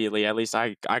know immediately. At least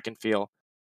I can feel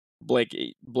Blake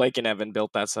and Evan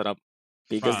built that setup,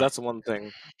 because Right. that's one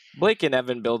thing. Blake and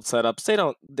Evan build setups. They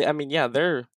don't. I mean, yeah,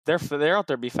 they're out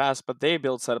there to be fast, but they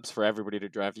build setups for everybody to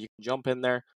drive. You can jump in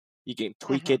there, you can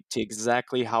tweak it to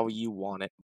exactly how you want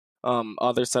it.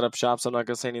 Other setup shops, I'm not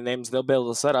gonna say any names, they'll build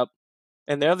a setup,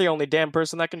 and they're the only damn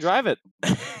person that can drive it.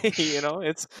 You know,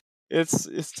 it's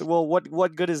well,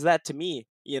 what good is that to me?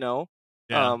 You know,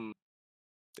 Yeah.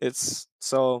 it's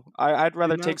so I'd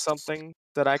rather take that's- something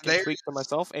that I can There tweak to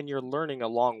myself, and you're learning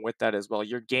along with that as well.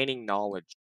 You're gaining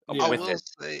knowledge Yeah. with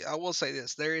it I will say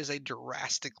this: there is a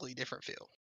drastically different feel.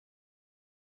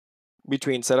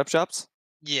 between setup shops.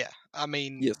 Yeah, I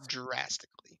mean, Yes.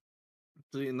 drastically.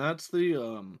 See, and that's the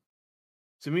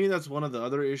to me that's one of the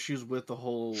other issues with the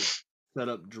whole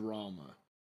setup drama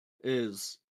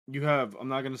is you have, I'm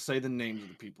not gonna say the names of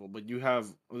the people, but you have,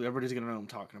 everybody's gonna know what I'm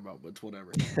talking about, but it's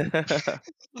whatever.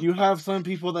 You have some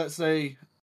people that say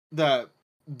that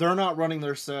they're not running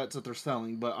their sets that they're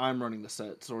selling, but I'm running the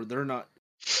sets, or they're not.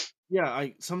 Yeah,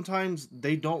 I sometimes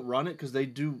they don't run it because they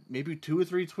do maybe 2 or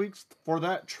 3 tweaks for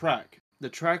that track. The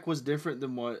track was different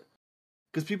than what,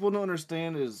 because people don't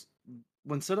understand is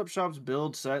when setup shops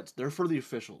build sets, they're for the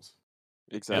officials.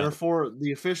 Exactly. They're for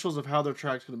the officials of how their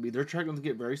track's going to be. Their track going to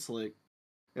get very slick.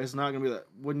 It's not going to be that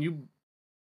when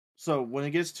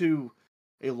it gets to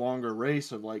a longer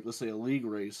race of, like, let's say a league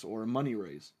race or a money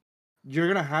race, you're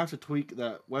going to have to tweak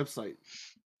that website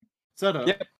setup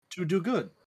Yep. to do good,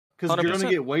 because you're going to 100%.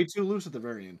 get way too loose at the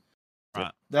very end.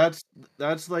 Right. That's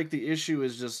like the issue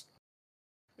is just,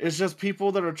 it's just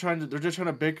people that are they're just trying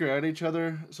to bicker at each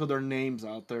other so their name's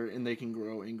out there and they can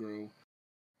grow and grow.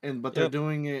 But they're Yep.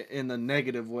 doing it in a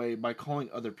negative way by calling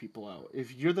other people out.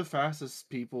 If you're the fastest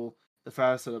people, the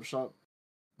fastest setup shop,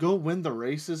 go win the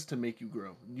races to make you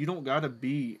grow. You don't got to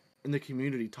be in the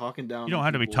community talking down. You don't on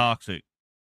have to be people. toxic.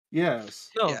 Yes.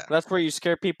 No, Yeah. that's where you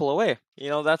scare people away.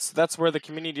 That's where the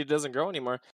community doesn't grow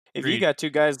anymore. If you Agreed. got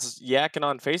 2 guys yakking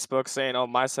on Facebook saying, "Oh,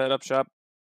 my setup shop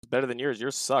is better than yours.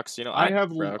 Yours sucks," I have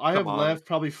come on. left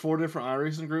probably 4 different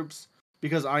iRacing groups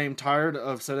because I am tired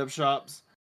of setup shops.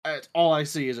 All I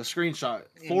see is a screenshot.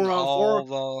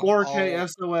 4K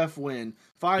SOF win,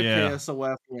 5K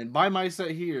SOF win. Buy my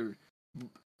set here,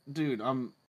 dude.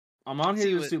 I'm on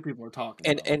here to see what people are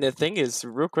talking about. And the thing is,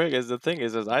 real quick, is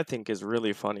I think is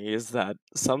really funny is that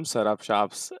some setup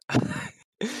shops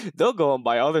they'll go and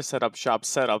buy other setup shops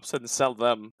setups and sell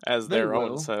them as They their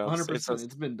own will, setups. 100%.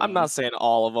 It's been done. I'm not saying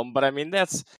all of them, but I mean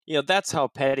that's how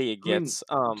petty it I mean, gets.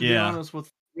 to be honest,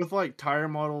 with like tire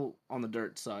model on the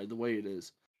dirt side, the way it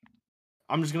is,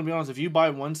 I'm just gonna be honest. If you buy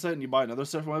one set and you buy another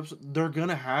set from website, they're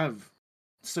gonna have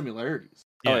similarities.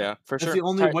 Oh yeah, for sure. That's the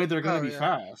only way they're gonna be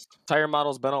fast. Tire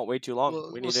models been out way too long.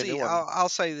 Well, we need a new see, one. I'll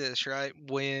say this, right?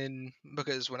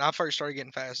 Because when I first started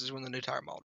getting fast is when the new tire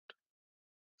model.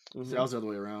 See, I was the other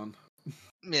way around.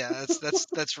 Yeah,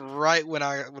 that's right when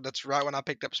I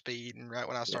picked up speed and right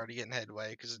when I started getting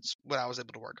headway, because it's what I was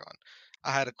able to work on.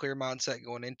 I had a clear mindset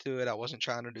going into it. I wasn't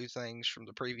trying to do things from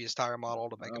the previous tire model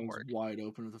to make them work. Wide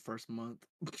open for the first month.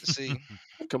 See,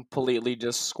 completely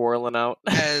just squirreling out.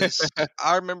 as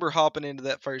I remember hopping into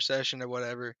that first session or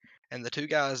whatever, and the 2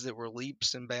 guys that were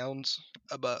leaps and bounds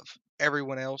above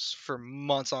everyone else for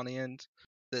months on end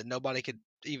that nobody could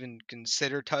even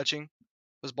consider touching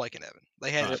was Blake and Evan. They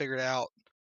had it figured out.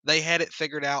 They had it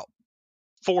figured out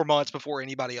 4 months before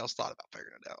anybody else thought about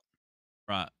figuring it out.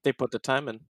 Right. They put the time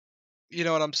in. You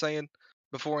know what I'm saying?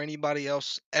 Before anybody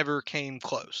else ever came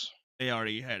close. They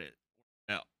already had it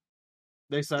out.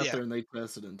 They sat there and they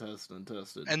tested and tested and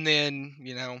tested. And then,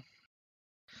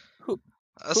 who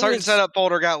a certain setup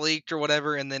folder got leaked or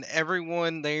whatever, and then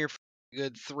everyone there for a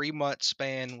good 3-month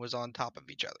span was on top of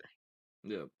each other.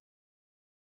 Yep.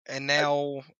 And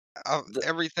now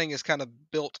everything is kind of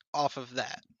built off of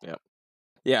that. Yep.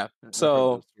 Yeah.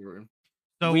 So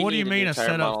what do you mean a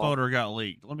setup folder got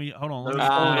leaked? Let me hold on. Let me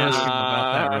ask him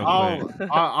about that real quick.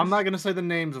 I'm not gonna say the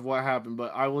names of what happened,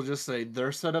 but I will just say their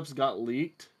setups got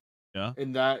leaked. Yeah.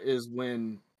 And that is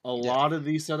when a lot of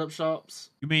these setup shops.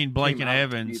 You mean Blake and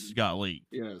Evans got leaked?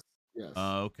 Yes. Yes.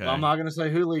 Okay. I'm not gonna say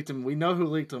who leaked them. We know who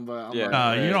leaked them, but I'm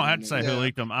you don't have to say who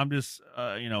leaked them. I'm just,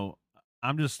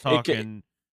 I'm just talking.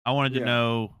 I wanted to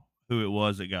know who it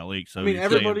was that got leaked. So I mean,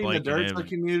 everybody in the dirt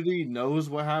community knows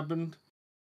what happened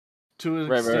to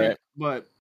an extent, but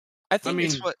I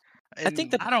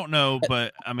think I don't know,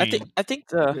 but I mean, I think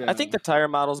the tire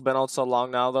model's been out so long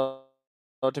now, though.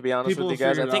 To be honest with you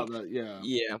guys, I think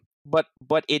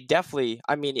but it definitely.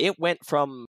 I mean, it went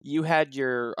from you had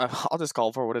your. I'll just call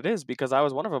it for what it is because I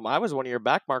was one of them. I was one of your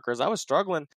back markers. I was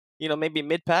struggling, maybe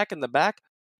mid pack in the back.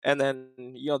 And then,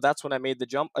 that's when I made the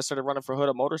jump. I started running for Hood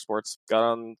of Motorsports. Got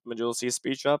on Majula C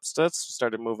Speed Shop stats,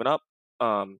 started moving up.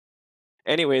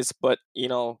 Anyways, but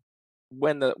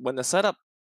when the setup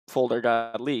folder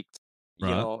got leaked,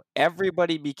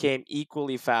 everybody became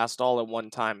equally fast all at one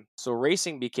time. So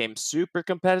racing became super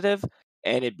competitive,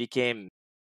 and it became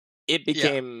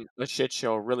a shit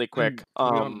show really quick.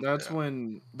 That's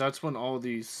when all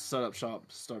these setup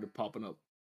shops started popping up.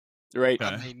 Right.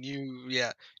 I mean,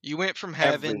 you went from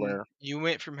having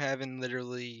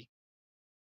literally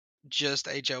just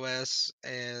HOS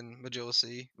and Majula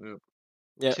C.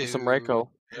 Yeah, some Ryko.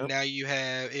 Yep. Now you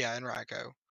have and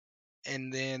Ryko.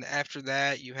 And then after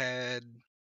that you had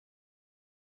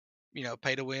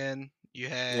Pay to Win, you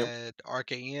had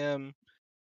RKM,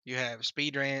 you have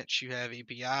Speed Ranch, you have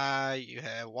EPI, you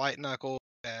have White Knuckle,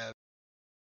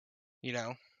 you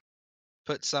have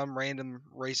put some random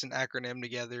racing acronym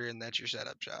together and that's your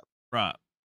setup shop. Right.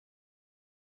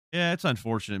 Yeah, it's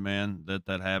unfortunate, man,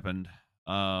 that happened.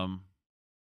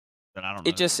 that I don't know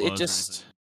It who just, it it was or just, anything.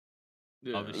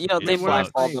 Obviously, you know, it they we're not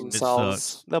sucks. blackballed saying- It themselves.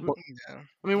 sucks. Yeah.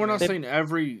 I mean, we're not They- saying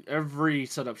every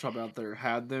setup shop out there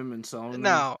had them and selling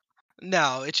them.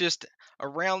 No, it's just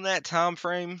around that time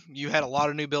frame you had a lot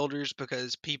of new builders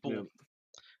because people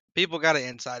got an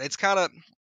insight. It's kind of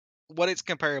what it's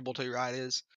comparable to, right?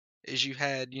 Is you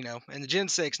had, in the Gen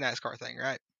 6 NASCAR thing,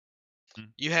 right?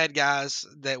 Mhm. You had guys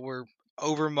that were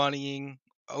over moneying,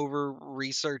 over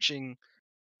researching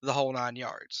the whole 9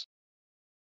 yards.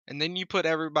 And then you put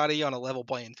everybody on a level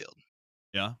playing field.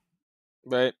 Yeah.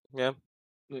 Right. Yeah.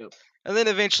 Yep. And then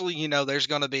eventually, there's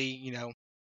going to be,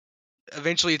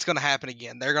 eventually it's going to happen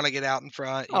again. They're going to get out in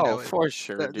front. For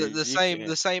sure, dude. The You same, can't-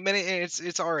 the same, and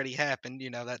it's already happened.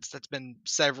 That's been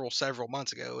several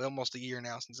months ago, almost a year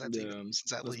now since since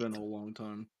that That's leaked. been a long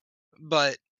time.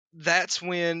 But that's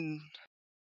when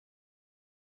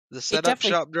the setup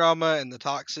definitely- shop drama and the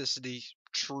toxicity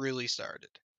truly started.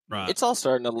 Right. It's all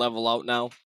starting to level out now.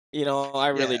 I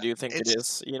really do think it it's-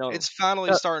 is. It's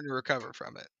finally starting to recover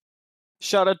from it.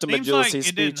 Shout out to Seems Magility like it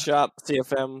Speed didn't- Shop,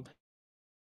 CFM.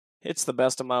 It's the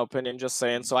best in my opinion, just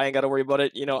saying. So I ain't got to worry about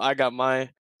it. I got my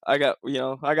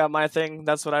thing.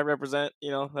 That's what I represent.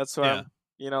 That's who Yeah.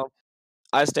 I'm.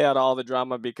 I stay out of all the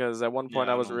drama because at one point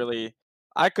Yeah, I I was don't- really,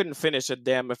 I couldn't finish a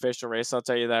damn official race. I'll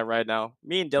tell you that right now.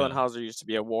 Me and Dylan Yeah. Hauser used to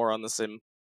be a war on the sim.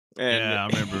 And, Yeah, I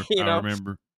remember. you I know,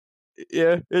 remember.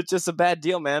 yeah, it's just a bad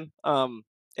deal, man.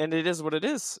 And it is what it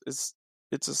is. It's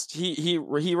just he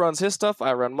runs his stuff,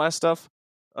 I run my stuff.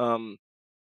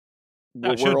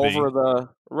 That should We're over be. the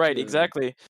right, Yeah.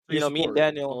 exactly. We Me and support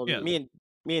Daniel, all of it.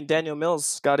 me and Daniel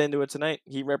Mills got into it tonight.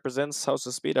 He represents House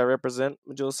of Speed. I represent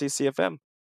Magility CFM.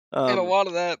 And a lot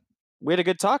of that, We had a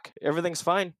good talk. Everything's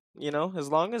fine. As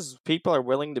long as people are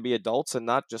willing to be adults and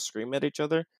not just scream at each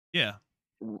other, Yeah.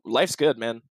 life's good,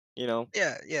 man.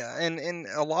 yeah, and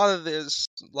a lot of this,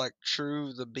 like,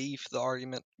 true, the beef, the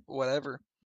argument, whatever.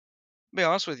 Be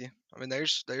honest with you. I mean,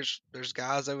 there's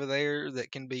guys over there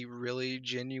that can be really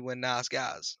genuine, nice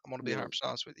guys. I'm gonna be Yeah. 100%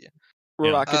 honest with you.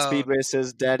 Yeah. Rocket Speedway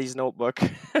says Daddy's Notebook.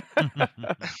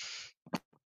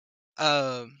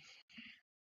 Um,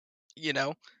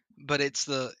 but it's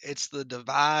the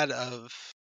divide of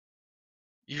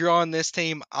you're on this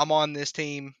team, I'm on this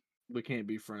team, We can't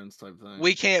be friends type thing.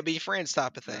 we can't be friends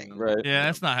type of thing. Right. Yeah,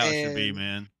 that's not how it should be, And-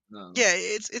 man. No. Yeah,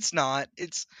 it's not.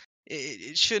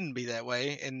 It shouldn't be that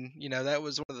way. And that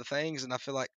was one of the things. And I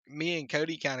feel like me and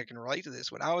Cody kind of can relate to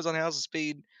this. When I was on House of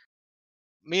Speed,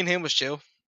 me and him was chill.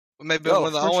 Maybe Oh, one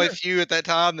of the for only sure. few at that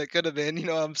time that could have been. You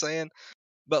know what I'm saying?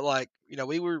 But like,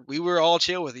 we were all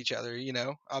chill with each other. And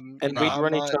we'd we'd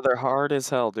run each other hard as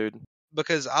hell, dude.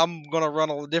 because I'm gonna run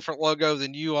a different logo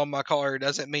than you on my car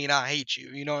doesn't mean I hate you.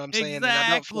 You know what I'm saying? And I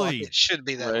don't feel like Exactly. it should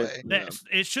be that Right. way. Yeah.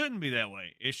 It shouldn't be that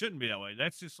way. It shouldn't be that way.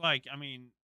 That's just like, I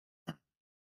mean,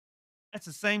 that's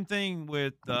the same thing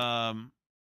with saying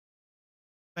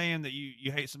that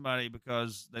you hate somebody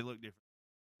because they look different.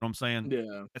 You know what I'm saying?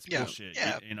 Yeah. That's Yeah, bullshit.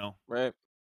 yeah. You know? Right.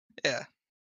 Yeah.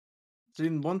 See,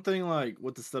 and one thing like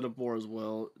with the setup war as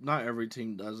well, not every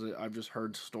team does it. I've just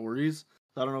heard stories.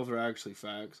 I don't know if they're actually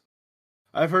facts.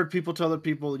 I've heard people tell other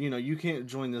people, you can't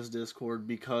join this Discord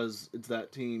because it's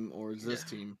that team or it's this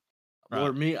team. Right.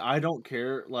 Or me, I don't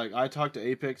care. Like I talk to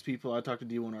Apex people, I talk to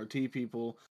D1RT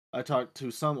people, I talk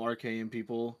to some RKM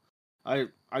people. I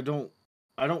don't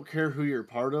care who you're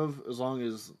part of as long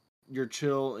as you're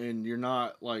chill and you're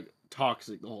not like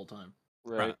toxic the whole time.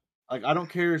 Right. Like I don't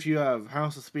care if you have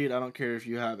House of Speed, I don't care if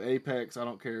you have Apex, I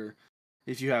don't care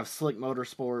if you have Slick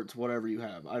Motorsports, whatever you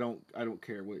have. I don't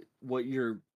care what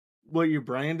your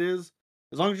brand is.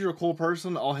 As long as you're a cool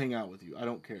person, I'll hang out with you. I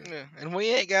don't care. Yeah. And we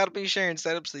ain't got to be sharing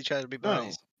setups with each other to be No,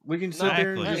 buddies. we can sit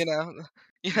there and Exactly. just,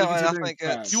 You we know, can and sit I there and think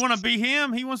chat. that's You want to beat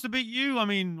him? He wants to beat you. I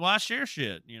mean, why share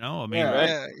shit? I mean,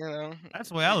 Yeah. yeah, that's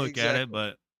the way I look at it. exactly.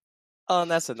 But Oh,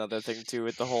 and that's another thing too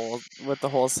with the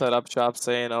whole setup shop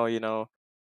saying, oh,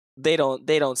 they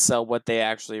don't sell what they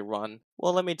actually run.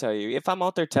 Well, let me tell you, if I'm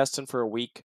out there testing for a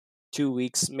week, 2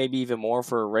 weeks, maybe even more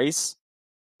for a race,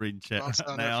 reading chat I'll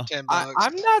sign now. up for $10.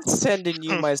 I'm not sending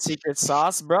you my secret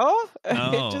sauce, bro. No,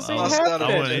 it just I ain't I'll wouldn't- sign up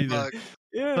I for wouldn't $10. either.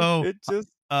 Yeah, So, it just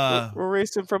Uh, we're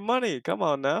racing for money. Come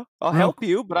on now, I'll Real- help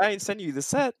you, but I ain't sending you the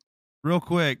set. real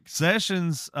quick,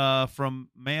 Sessions from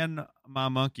Man My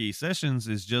Monkey. Sessions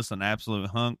is just an absolute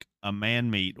hunk of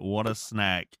man meat. What a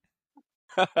snack.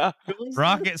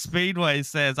 Rocket Speedway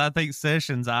says, I think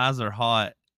Sessions' eyes are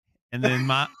hot. And then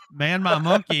my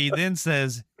monkey then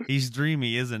says, he's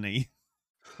dreamy, isn't he?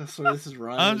 So this is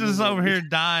Ryan. I'm just over here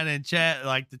dying in chat.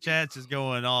 Like the chat's just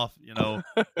going off,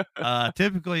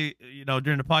 Typically,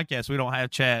 during the podcast, we don't have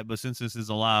chat, but since this is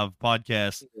a live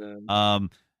podcast, Yeah.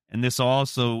 And this will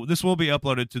be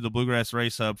uploaded to the Bluegrass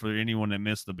Race Hub for anyone that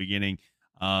missed the beginning.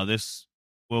 This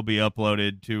will be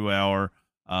uploaded to our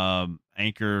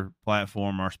Anchor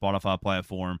platform, our Spotify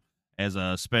platform, as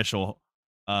a special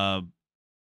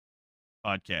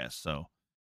podcast. So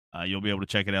you'll be able to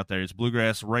check it out there. It's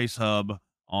Bluegrass Race Hub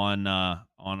on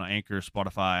Anchor,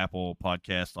 Spotify, Apple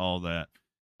Podcast, all that.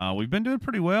 We've been doing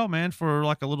pretty well, man, for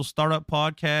like a little startup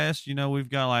podcast. You know, we've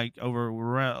got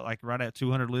we're at right at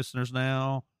 200 listeners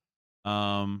now.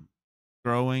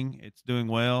 Growing, it's doing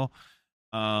well.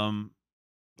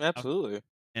 Absolutely.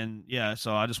 And yeah,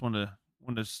 so I just wanted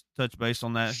to touch base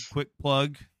on that quick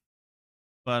plug.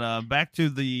 But back to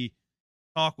the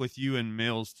talk with you and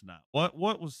Mills tonight.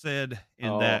 What was said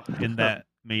in that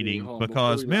meeting? Hold on,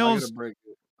 Because Mills,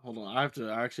 hold on, I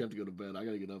actually have to go to bed. I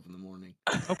gotta get up in the morning.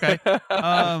 Okay.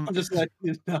 I'm just letting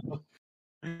you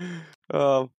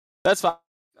know. That's fine.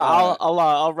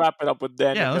 I'll wrap it up with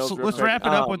Daniel. Yeah, let's wrap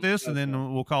it up with this, and okay.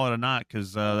 then we'll call it a night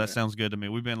because that sounds good to me.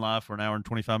 We've been live for an hour and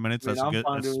 25 minutes. I'm good.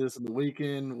 fine doing this in the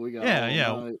weekend. We got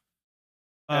yeah.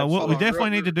 Night. We definitely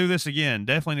need to do this again.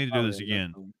 Definitely need to do this again.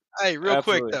 Definitely. Hey, real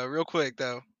quick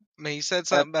though. I mean, he said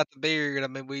something about the beard. I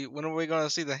mean, when are we going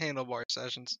to see the handlebar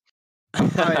sessions?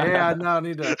 Yeah, no, I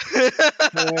need to.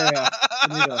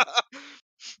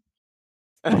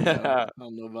 I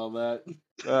don't know about that.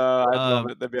 I'd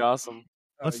love it. That'd be awesome.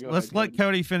 Let's let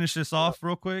Cody finish this off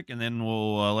real quick, and then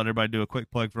we'll let everybody do a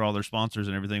quick plug for all their sponsors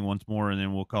and everything once more, and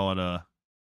then we'll call it a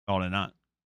night.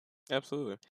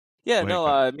 Absolutely. Yeah.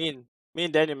 No. Me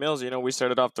and Daniel Mills. You know, we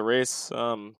started off the race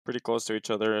pretty close to each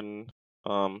other, and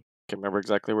can't remember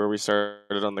exactly where we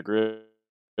started on the grid,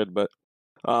 but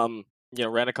you know,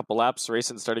 ran a couple laps,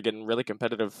 racing started getting really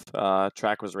competitive.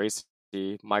 Track was racy.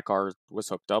 My car was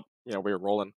hooked up. You know, we were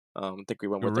rolling. I think we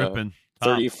went with ripping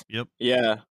 30. Yep.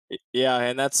 Yeah,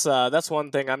 and that's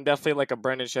one thing. I'm definitely like a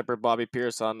Brendan Shepard, Bobby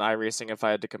Pierce on iRacing. If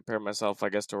I had to compare myself, I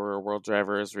guess, to a world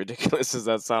driver, as ridiculous as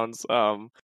that sounds,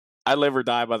 I live or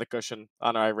die by the cushion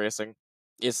on iRacing.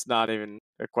 It's not even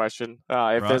a question.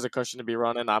 If there's a cushion to be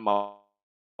running, I'm up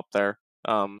there.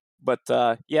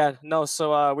 Yeah, no.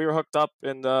 So we were hooked up,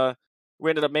 and we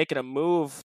ended up making a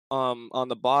move. On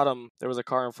the bottom, there was a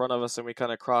car in front of us, and we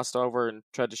kind of crossed over and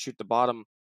tried to shoot the bottom,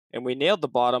 and we nailed the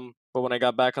bottom. But when I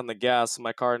got back on the gas,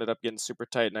 my car ended up getting super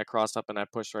tight, and I crossed up and I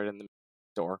pushed right in the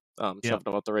door, shoved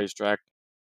him out the racetrack.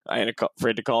 I ain't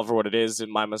afraid to call it for what it is,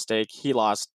 and my mistake. He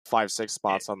lost 5-6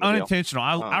 spots on the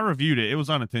unintentional. Deal. I reviewed it. It was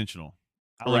unintentional.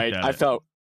 I felt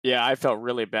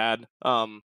really bad.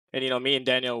 And you know, me and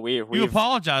Daniel, you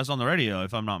apologized on the radio,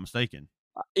 if I'm not mistaken.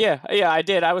 Yeah, I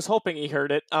did. I was hoping he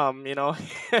heard it. You know,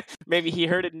 maybe he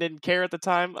heard it and didn't care at the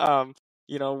time.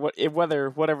 You know,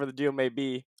 whatever the deal may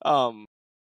be.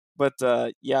 Yeah,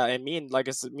 and like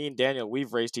I said, me and Daniel,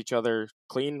 we've raced each other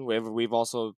clean. We've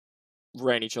also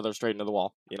ran each other straight into the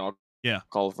wall. You know,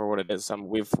 call it for what it is.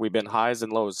 We've been highs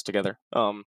and lows together.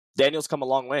 Daniel's come a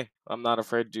long way. I'm not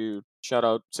afraid to shout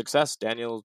out success.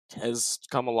 Daniel has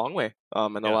come a long way.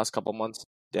 In the last couple months,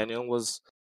 Daniel was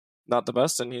not the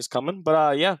best, and he's coming.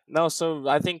 But so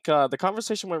I think the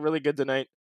conversation went really good tonight.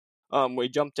 We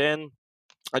jumped in.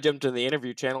 I jumped in the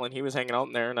interview channel, and he was hanging out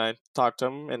in there, and I talked to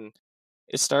him, and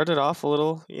it started off a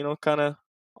little, you know, kind of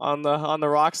on the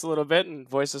rocks a little bit, and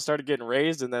voices started getting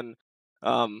raised, and then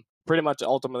pretty much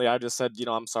ultimately I just said, you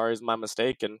know, I'm sorry, it's my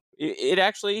mistake, and it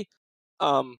actually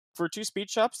for two speed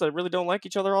shops that really don't like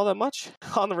each other all that much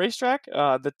on the racetrack,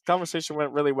 the conversation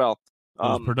went really well. It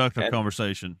was a productive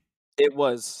conversation. It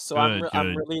was. So good.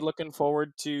 I'm really looking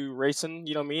forward to racing.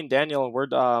 You know, me and Daniel, we're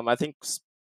I think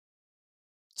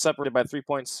separated by 3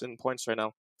 points in points right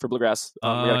now for Bluegrass. We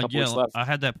got a couple weeks left. I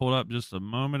had that pulled up just a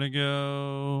moment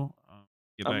ago.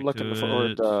 I'm looking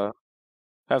forward to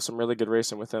have some really good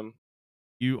racing with him.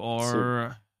 You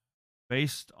are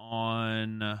based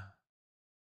on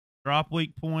drop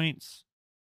week points.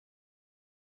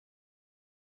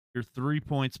 You're 3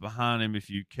 points behind him if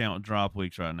you count drop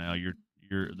weeks right now. You're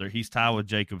there. He's tied with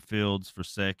Jacob Fields for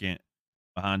second,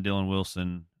 behind Dylan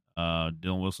Wilson.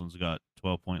 Dylan Wilson's got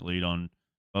 12-point lead on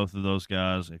both of those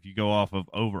guys. If you go off of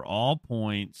overall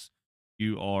points,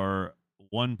 you are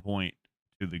 1 point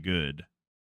to the good.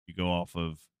 You go off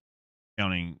of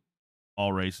counting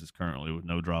all races currently with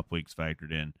no drop weeks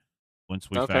factored in. Once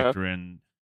we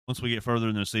get further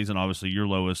in the season, obviously your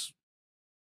lowest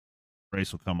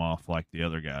race will come off like the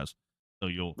other guys, so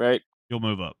you'll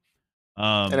move up.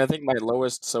 And I think my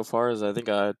lowest so far is I think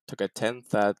I took a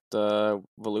 10th at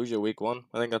Volusia week 1.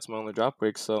 I think that's my only drop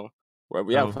week. So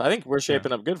I think we're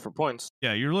shaping up good for points.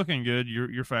 Yeah, you're looking good.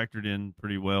 You're factored in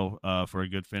pretty well for a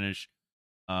good finish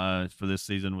for this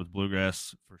season with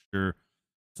Bluegrass for sure.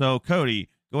 So Cody,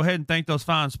 go ahead and thank those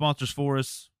fine sponsors for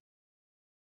us.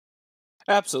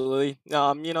 Absolutely.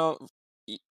 I'm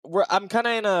kind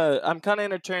of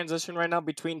in a transition right now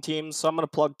between teams, so I'm gonna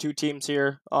plug two teams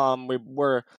here.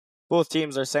 We're both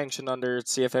teams are sanctioned under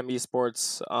CFM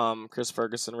Esports, Chris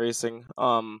Ferguson Racing,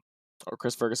 or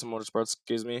Chris Ferguson Motorsports,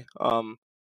 excuse me. So I'm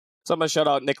gonna shout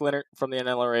out Nick Leonard from the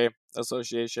NLRA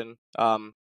Association.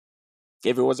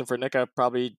 If it wasn't for Nick, I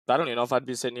don't even know if I'd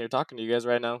be sitting here talking to you guys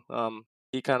right now.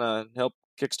 He kind of helped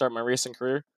kickstart my racing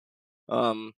career.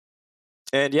 Um,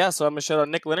 and yeah, so I'm gonna shout out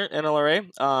Nick Leonard,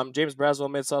 NLRA, James Braswell,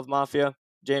 Mid South Mafia.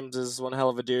 James is one hell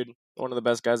of a dude, one of the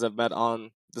best guys I've met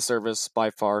on the service by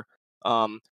far.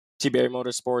 Um, T Berry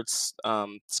Motorsports,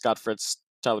 Scott Fritz,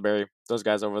 Tyler Berry, those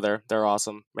guys over there, they're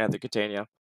awesome. Matthew Catania,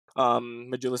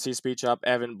 Majula C Speed Shop,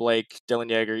 Evan Blake,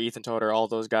 Dylan Yeager, Ethan Toder, all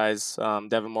those guys.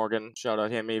 Devin Morgan, shout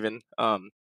out him even.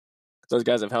 Those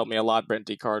guys have helped me a lot. Brent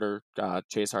D. Carter,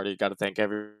 Chase Hardy, got to thank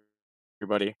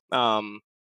everybody. I'm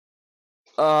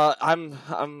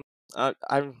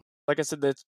like I said,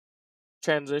 the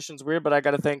transition's weird, but I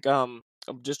got to thank. I'm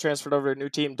just transferred over to a new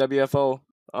team, WFO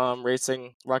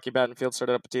Racing. Rocky Battenfield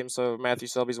started up a team, so Matthew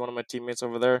Selby's one of my teammates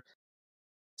over there.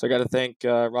 So I got to thank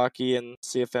Rocky and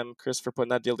CFM Chris for putting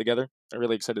that deal together. I'm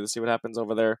really excited to see what happens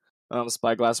over there.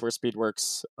 Spyglass, where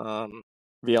Speedworks,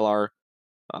 VLR,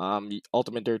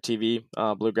 Ultimate Dirt TV,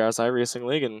 Bluegrass iRacing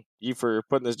League, and you for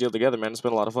putting this deal together, man. It's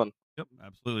been a lot of fun. Yep,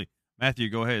 absolutely. Matthew,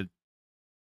 go ahead.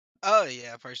 Oh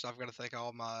yeah, first off, gotta thank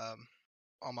all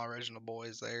my original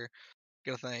boys there.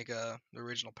 Gotta thank the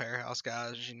original Powerhouse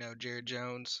guys. Jared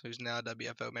Jones, who's now a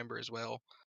WFO member as well.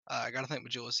 I gotta thank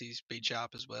Majula C Speed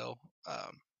Shop as well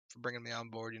for bringing me on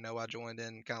board. I joined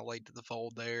in kind of late to the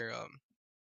fold there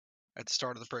at the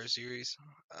start of the Pro Series.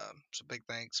 So big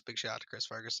thanks, big shout out to Chris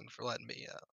Ferguson for letting me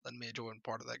join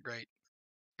part of that great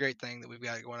thing that we've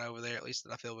got going over there. At least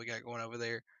that I feel we got going over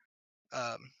there.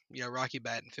 Rocky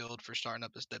Battenfield for starting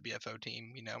up this WFO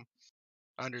team.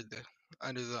 Under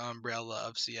the umbrella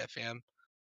of CFM.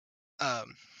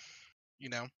 Um, you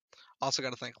know, also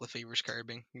got to thank Lefevre's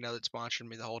Curbing, that sponsored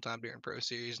me the whole time during Pro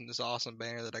Series and this awesome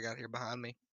banner that I got here behind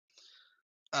me.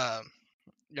 Um,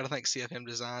 got to thank CFM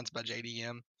Designs by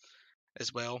JDM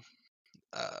as well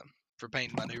for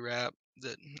painting my new wrap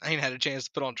that I ain't had a chance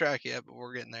to put on track yet, but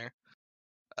we're getting there.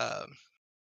 Got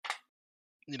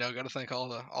to thank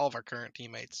all of our current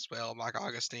teammates as well: Mike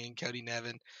Augustine, Cody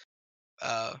Nevin,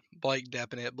 Blake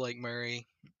Deppinett, Blake Murray.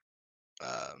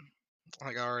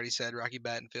 Like I already said, Rocky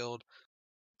Battenfield.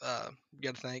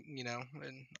 Got to thank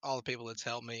and all the people that's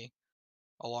helped me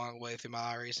along the way through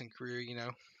my racing career.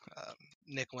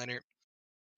 Nick Leonard,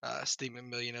 Steve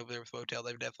McMillian over there with Wotel.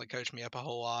 They've definitely coached me up a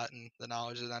whole lot and the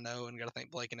knowledge that I know. And got to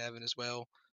thank Blake and Evan as well.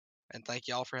 And thank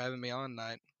y'all for having me on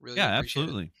tonight. Really Yeah, do appreciate it.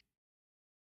 absolutely.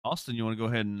 Austin, you want to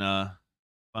go ahead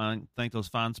and thank those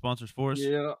fine sponsors for us?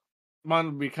 Yeah, mine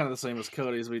would be kind of the same as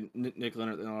Cody's. Nick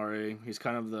Leonard at the NRA. He's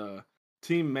kind of the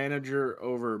team manager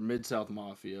over Mid South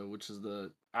Mafia, which is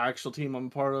the actual team I'm a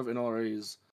part of.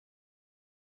 NRA's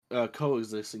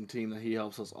coexisting team that he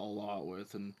helps us a lot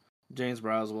with, and James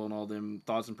Braswell and all them.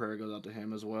 Thoughts and prayer goes out to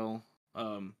him as well.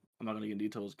 I'm not going to get into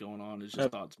details going on. It's just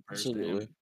thoughts and prayers to him.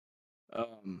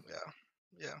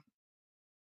 Yeah.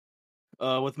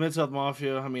 With Mid South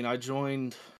Mafia, I mean, I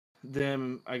joined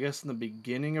them, I guess, in the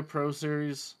beginning of Pro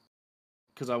Series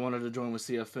because I wanted to join with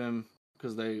CFM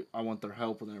because I want their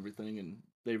help with everything, and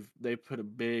they put a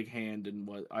big hand in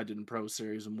what I did in Pro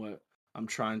Series and what I'm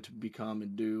trying to become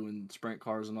and do in sprint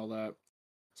cars and all that.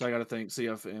 So I got to thank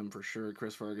CFM for sure.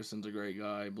 Chris Ferguson's a great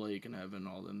guy. Blake and Evan,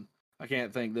 all them. I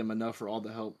can't thank them enough for all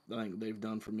the help I think they've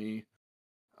done for me.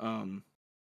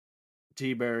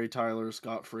 T. Barry, Tyler,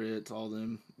 Scott Fritz, all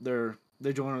them.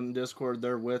 They join on the Discord.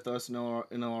 They're with us in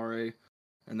LRA,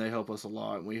 and they help us a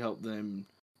lot. We help them.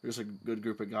 There's a good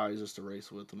group of guys just to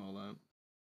race with and all that.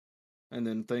 And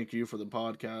then thank you for the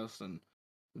podcast, and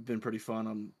it's been pretty fun.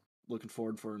 I'm looking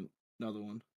forward for another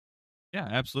one. Yeah,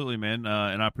 absolutely, man.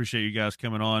 And I appreciate you guys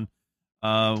coming on.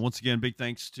 Once again, big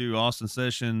thanks to Austin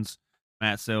Sessions,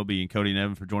 Matt Selby, and Cody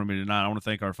Nevin for joining me tonight. I want to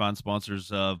thank our fine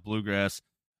sponsors of Bluegrass,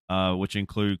 which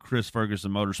include Chris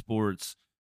Ferguson Motorsports,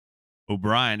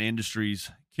 O'Brien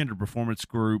Industries, Kinder Performance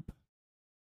Group,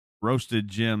 Roasted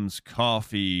Gems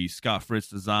Coffee, Scott Fritz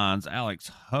Designs, Alex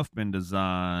Huffman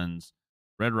Designs,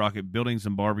 Red Rocket Buildings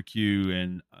and Barbecue,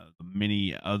 and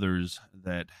many others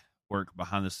that work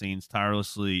behind the scenes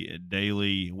tirelessly,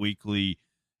 daily, weekly,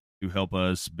 to help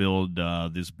us build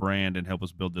this brand and help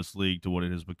us build this league to what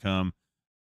it has become.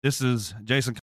 This is Jason